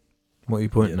 What are you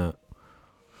pointing at?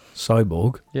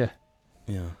 Cyborg? Yeah.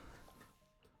 Yeah.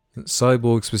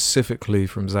 Cyborg specifically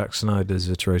from Zack Snyder's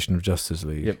iteration of Justice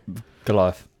League. Yep.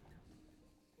 Goliath.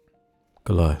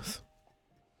 Goliath.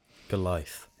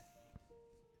 Goliath.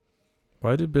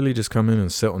 Why did Billy just come in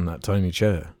and sit on that tiny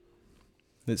chair?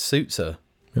 It suits her.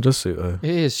 It does suit her. It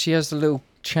is. She has a little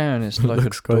chair and it's It like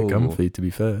looks quite adorable. comfy, to be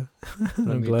fair.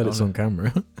 I'm me glad it's down on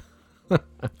camera.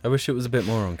 I wish it was a bit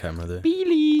more on camera, though.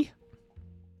 Billy.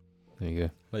 There you go.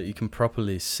 Like, you can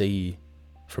properly see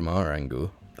from our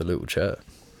angle the little chair.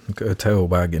 Look at her tail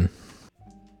wagging.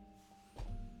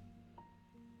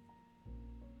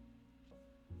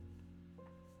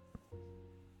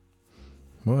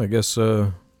 Well, I guess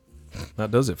that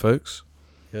does it, folks.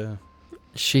 Yeah.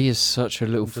 She is such a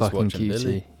little Just fucking watching cutie.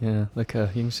 Billy. Yeah, look her.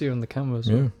 You can see her on the camera as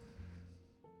Yeah. well.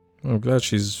 Well, I'm glad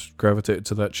she's gravitated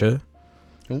to that chair.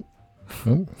 Oh.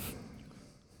 Oh.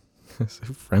 So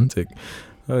frantic.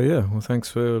 Oh, yeah. Well, thanks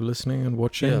for listening and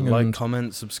watching. Yeah, like, and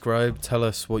comment, subscribe, tell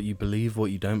us what you believe,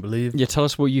 what you don't believe. Yeah, tell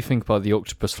us what you think about the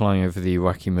octopus flying over the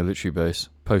Iraqi military base,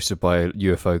 posted by a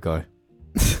UFO guy.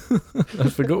 I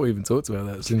forgot we even talked about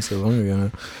that. It seems so long ago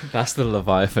now. That's the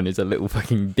Leviathan. It's a little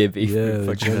fucking divvy. Yeah, the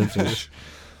Fucking- jellyfish.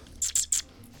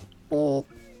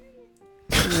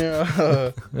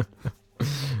 Yeah.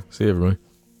 See you, everyone.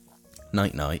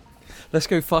 Night night. Let's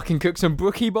go fucking cook some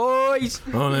brookie, boys!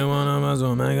 Only one of us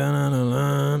will make it on the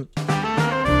line.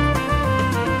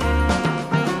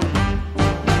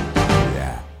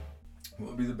 Yeah. What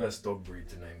would be the best dog breed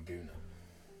to name Gooner?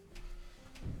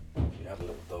 You had a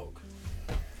little dog.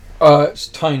 It's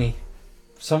tiny.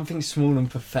 Something small and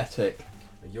pathetic.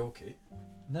 A Yorkie?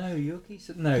 No,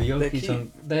 Yorkies. No, Yorkies cute.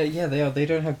 aren't. Yeah, they are. They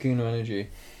don't have Gooner energy.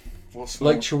 What's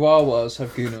Like Chihuahuas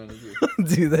have Gooner energy.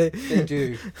 do they? They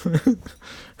do.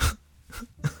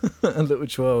 A little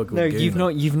chihuahua called No,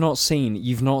 Gooner. you've not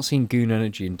seen Gooner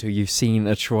energy until you've seen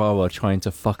a Chihuahua trying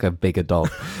to fuck a bigger dog.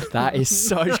 That is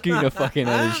such Gooner fucking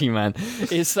energy, man.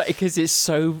 It's like because it's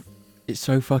so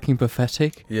fucking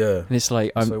pathetic, Yeah. and it's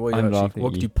like I'm so what, I'm you actually, laughing what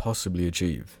at could you. you possibly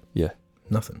achieve? Yeah.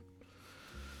 Nothing.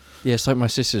 Yeah, it's like my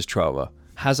sister's Chihuahua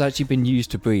has actually been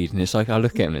used to breed, and it's like I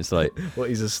look at him, and it's like What,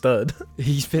 he's a stud?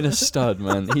 he's been a stud,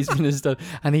 man. He's been a stud,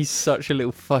 and he's such a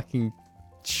little fucking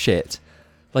shit.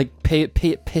 Like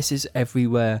pisses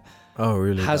everywhere. Oh,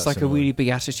 really? Has That's like a annoying. really big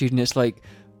attitude, and it's like,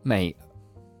 mate,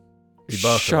 You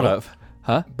bark a shut lot? up,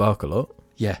 huh? Bark a lot?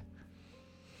 Yeah.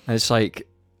 And it's like,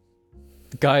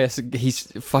 Gaius,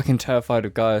 he's fucking terrified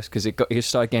of Gaius because he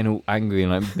started getting all angry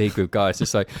and like big with Gaius.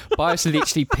 It's like, Gaius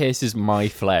literally pierces my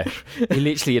flesh. He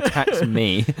literally attacks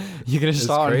me. You're gonna It's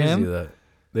start on crazy him? that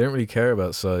they don't really care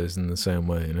about size in the same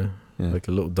way, you know? Yeah. Like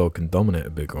a little dog can dominate a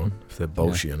big one if they're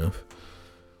bolshy enough.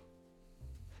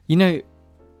 You know,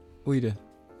 what are you doing?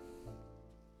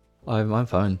 I'm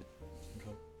fine.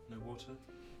 No water?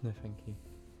 No, thank you.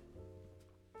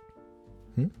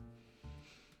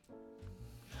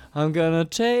 I'm gonna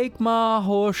take my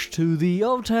horse to the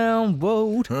old town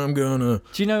road. I'm gonna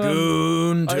Do you know?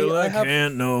 goon till I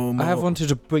can't no more. I have wanted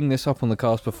to bring this up on the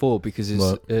cast before because it's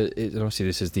What? obviously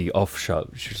this is the off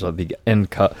shot, which is like the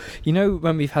end cut. You know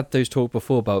when we've had those talk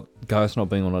before about guys not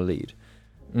being on a lead,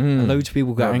 and loads of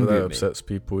people get angry that at me. upsets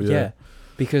people, Yeah,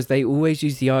 because they always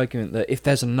use the argument that if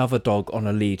there's another dog on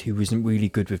a lead who isn't really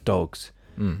good with dogs,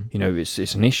 you know, it's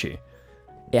an issue.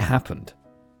 It happened.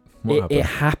 What It happened?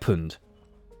 happened.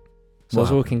 So What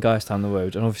I was walking guys down the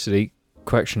road, and obviously,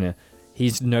 correction here,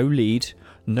 he's no lead,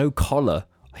 no collar.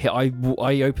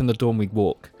 I opened the door and we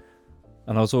walk.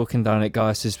 And I was walking down it,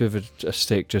 guys is with a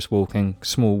stick, just walking,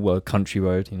 small country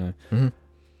road, you know. Mm-hmm.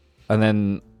 And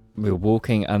then we were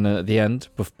walking, and at the end,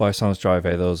 by someone's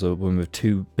driveway, there was a woman with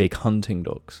two big hunting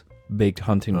dogs.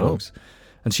 Dogs.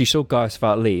 And she saw guys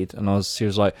without a lead, and she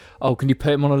was like, "Oh, can you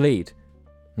put him on a lead?"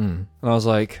 And I was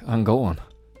like, "I haven't got one.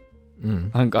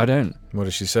 I don't." What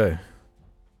did she say?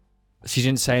 She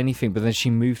didn't say anything, but then she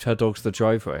moved her dog to the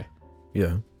driveway.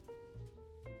 Yeah.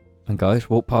 And guys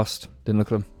walked past, didn't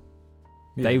look at them.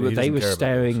 Yeah, they but he were doesn't care about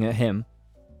staring dogs. at him,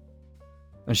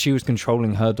 and she was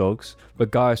controlling her dogs.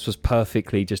 But Gaius was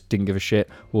perfectly just didn't give a shit,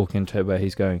 walking to where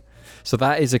he's going. So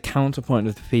that is a counterpoint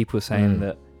of the people saying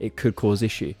that it could cause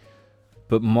issue.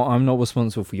 But I'm not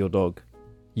responsible for your dog.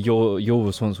 You're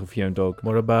responsible for your own dog.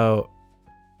 What about?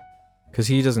 Because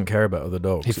he doesn't care about other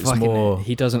dogs. He It's more.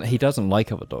 he doesn't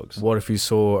like other dogs. What if he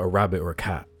saw a rabbit or a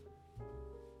cat?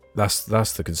 That's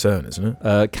the concern, isn't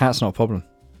it? Cat's not a problem.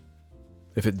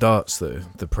 If it darts, though,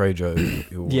 the prey Joe.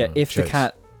 Yeah, if the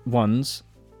cat runs,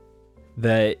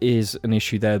 there is an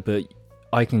issue there, but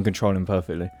I can control him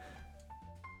perfectly.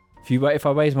 If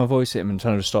I raise my voice at him and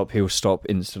tell him to stop, he'll stop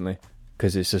instantly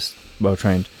because it's just well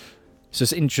trained. It's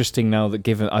just interesting now that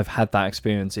given I've had that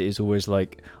experience, it is always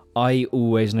like I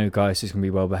always know guys is gonna be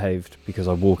well behaved because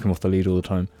I walk him off the lead all the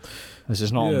time. It's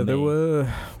just not. Yeah, on there me.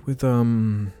 were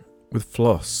with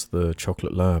Floss, the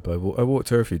chocolate lab. I walked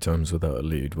her a few times without a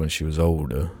lead when she was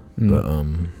older, but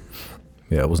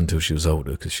yeah, it wasn't until she was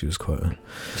older because she was quite a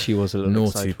She was a little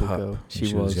naughty excitable pup. girl. when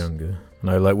She was younger. And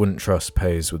I wouldn't trust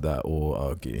Pays with that or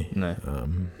Argy. No.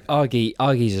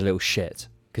 Argy's a little shit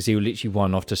because he will literally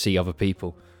run off to see other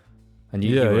people, and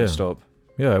you won't stop.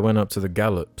 Yeah, I went up to the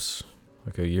Gallops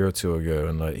like a year or two ago,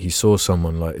 and like he saw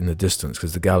someone like in the distance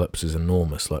because the Gallops is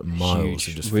enormous, like miles. Huge,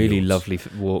 of just really fields. lovely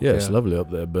walk. Yeah, it's lovely up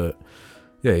there, but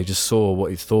yeah, he just saw what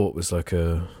he thought was like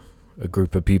a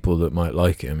group of people that might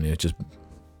like him, and he just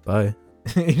bye.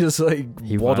 He just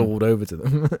He waddled over to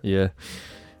them. Yeah,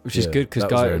 which is Yeah, good because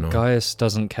that was very annoying. Gaius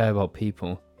doesn't care about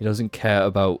people. He doesn't care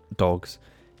about dogs.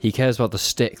 He cares about the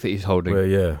stick that he's holding. Where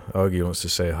yeah, Argy wants to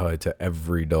say hi to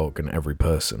every dog and every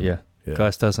person. Yeah. Yeah.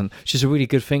 Gaius doesn't. Which is a really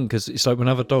good thing because it's like when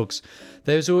other dogs,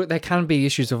 there can be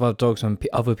issues with other dogs when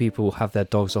other people have their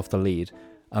dogs off the lead,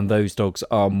 and those dogs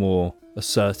are more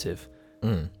assertive.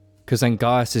 Because then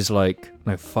Gaius is like,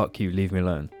 no, fuck you, leave me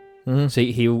alone. Mm-hmm. So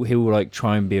he'll like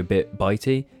try and be a bit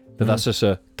bitey, but that's just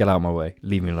a get out of my way,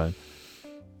 leave me alone.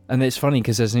 And it's funny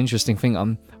because there's an interesting thing.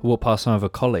 I walked past another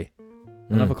collie.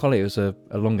 Another collie, it was a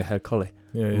longer haired collie.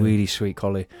 Yeah, Really sweet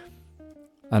collie.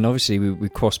 And obviously we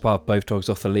crossed path both dogs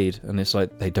off the lead, and it's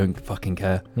like they don't fucking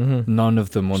care. None of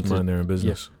them want Just to mind their own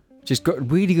business. Just got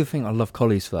really good thing. I love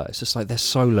collies for that. It's just like they're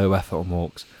so low effort on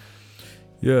walks.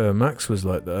 Yeah, Max was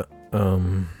like that.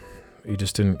 He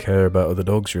just didn't care about other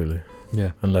dogs really,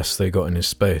 Yeah. unless they got in his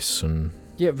space and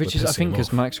Yeah, which is I pissing think him because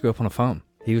off. Max grew up on a farm.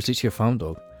 He was literally a farm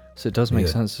dog, so it does make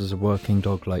Yeah. sense as a working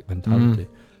dog like mentality.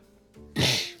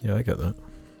 yeah, I get that.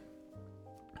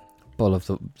 But I love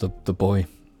the boy.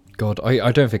 God,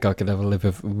 I don't think I could ever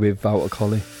live without a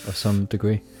collie of some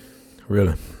degree.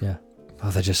 Really. Yeah. Oh,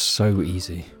 they're just so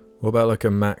easy. What about like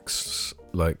a Max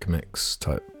like mix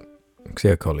type? Because he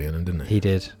had collie in him, didn't he? He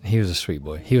did. He was a sweet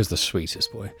boy. He was the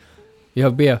sweetest boy. Yeah,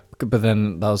 but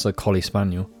then that was a collie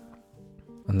spaniel,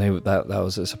 and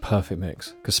it's a perfect mix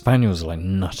because spaniels are like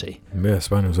nutty. Yeah,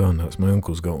 Spaniels are nuts. My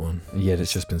uncle's got one. Yeah,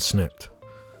 It's just been snipped.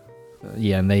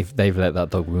 yeah, and they've let that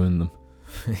dog ruin them.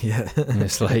 Yeah. And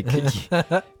it's like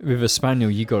with a spaniel,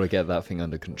 you got to get that thing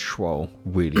under control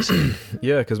really soon.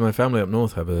 Yeah, because my family up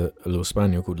north have a little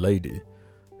spaniel called Lady,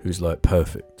 who's like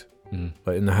perfect.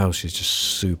 Like in the house, she's just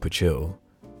super chill.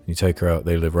 You take her out,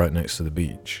 they live right next to the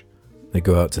beach. They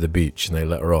go out to the beach and they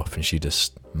let her off, and she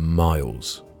just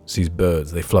miles. Sees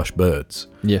birds, they flush birds.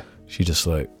 Yeah. She just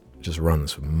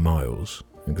runs for miles.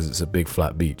 because it's a big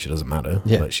flat beach. It doesn't matter.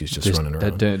 Yeah, Like, she's just running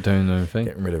around, doing their own thing.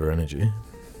 getting rid of her energy.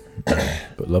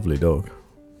 But lovely dog.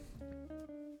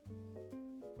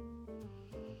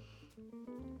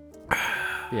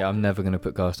 Yeah, I'm never going to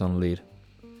put Gaius on a lead.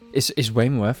 It's way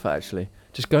more effort, actually.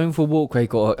 Just going for a walk where you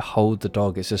got to hold the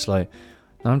dog, it's just like,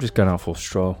 I'm just going out for a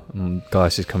stroll, and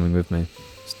Gaius is coming with me.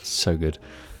 It's so good.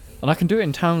 And I can do it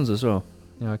in towns as well.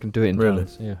 I can do it in Really?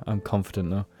 towns. Yeah, I'm confident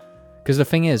now. Because the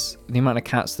thing is, the amount of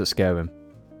cats that scare him.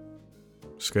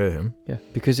 Scare him. Yeah,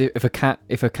 because if a cat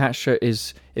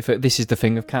this is the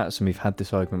thing of cats, and we've had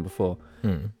this argument before.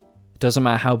 It doesn't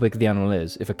matter how big the animal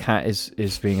is. If a cat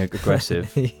is being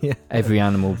aggressive, Yeah. every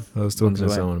animal. I was talking runs to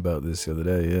away. someone about this the other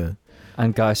day. Yeah.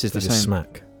 And Gaius is They the just same.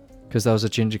 smack. Because there was a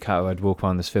ginger cat who I'd walk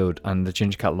around this field, and the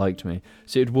ginger cat liked me,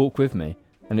 so it'd walk with me,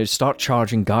 and it'd start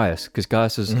charging Gaius, because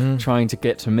Gaius was trying to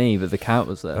get to me, but the cat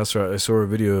was there. That's right. I saw a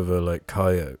video of a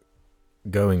coyote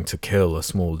going to kill a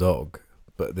small dog,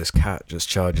 but this cat just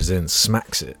charges in,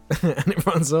 smacks it, and it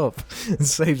runs off and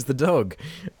saves the dog.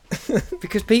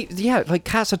 Because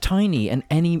cats are tiny, and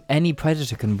any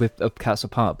predator can rip up cats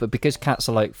apart. But because cats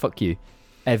are like, fuck you,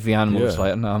 every animal's Yeah.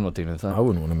 like, no, I'm not dealing with I that.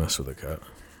 wouldn't want to mess with a cat.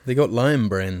 They got lion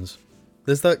brains.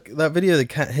 There's that video of the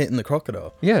cat hitting the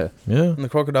crocodile, Yeah, Yeah. and the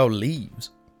crocodile leaves.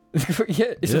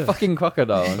 yeah, it's Yeah. a fucking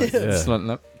crocodile. And it's Yeah. like,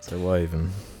 no. So why even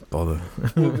bother?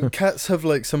 Well, cats have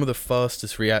some of the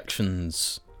fastest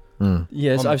reactions.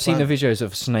 Yes, On the I've seen the planet. videos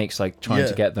of snakes trying to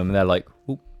Yeah. get them, and they're like,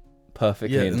 whoop,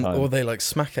 perfectly in time. or they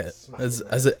smack it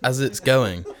as it's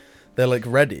going. They're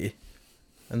ready,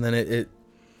 and then it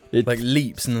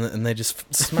leaps, and they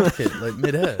just smack it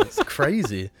mid-air. It's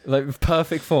crazy.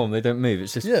 Perfect form, they don't move.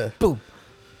 It's just boom.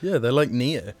 Yeah, they're like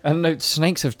Neo. And no,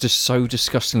 snakes have just so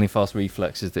disgustingly fast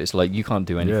reflexes that it's like you can't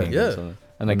do anything. Yeah. against them.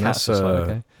 And the And cats that's, are like,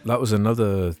 okay. That was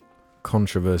another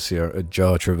controversy, or a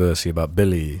jartroversy about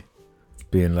Billy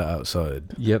being let outside.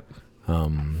 Yep.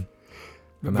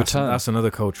 And that's another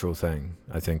cultural thing,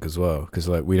 I think, as well, because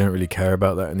we don't really care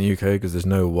about that in the UK, because there's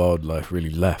no wildlife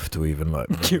really left to even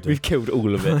We've killed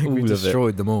all of it. we've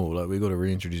destroyed them all. We've got to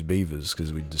reintroduce beavers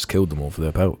because we just killed them all for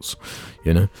their pelts,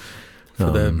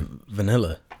 For their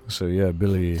vanilla. So yeah,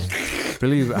 Billy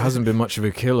hasn't been much of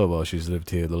a killer while she's lived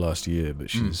here the last year,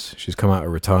 but she's come out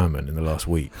of retirement in the last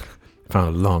week.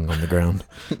 Found a lung on the ground.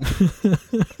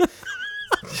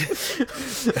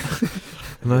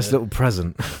 A nice little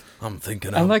present. I'm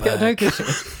thinking And I'm no, back. 'cause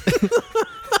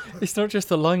it's not just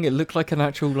a lung. It looked like an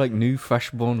actual new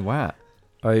freshborn rat.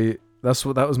 That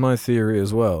was my theory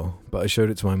as well. But I showed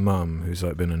it to my mum, who's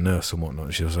been a nurse and whatnot.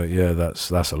 And she was like, "Yeah, that's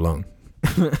a lung."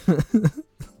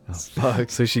 Oh, fuck.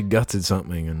 So she gutted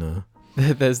something, and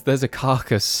There's a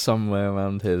carcass somewhere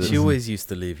around here. She always used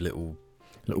to leave little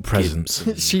presents.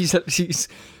 gifts and- she's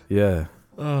Yeah.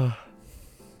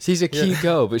 she's a cute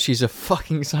girl, but she's a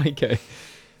fucking psycho.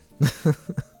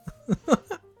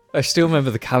 I still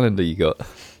remember the calendar you got.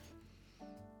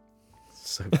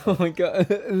 So Oh my god!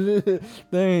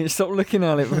 No, stop looking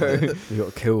at it, bro. you got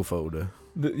a kill folder.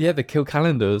 The kill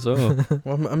calendar as well.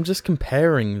 Well, I'm just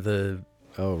comparing the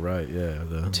Oh right, yeah,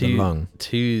 the Two- lung.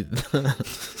 to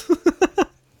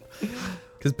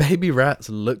because baby rats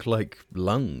look like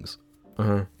lungs.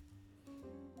 Uh-huh.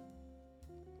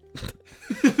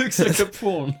 It looks like a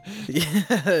prawn.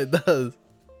 Yeah, it does.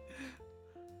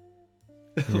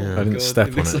 Yeah. I didn't step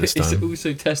on it this It's time.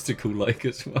 also testicle-like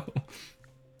as well.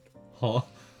 Huh?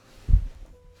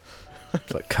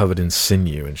 It's covered in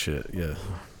sinew and shit. Yeah,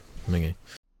 mingy.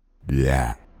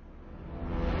 Yeah.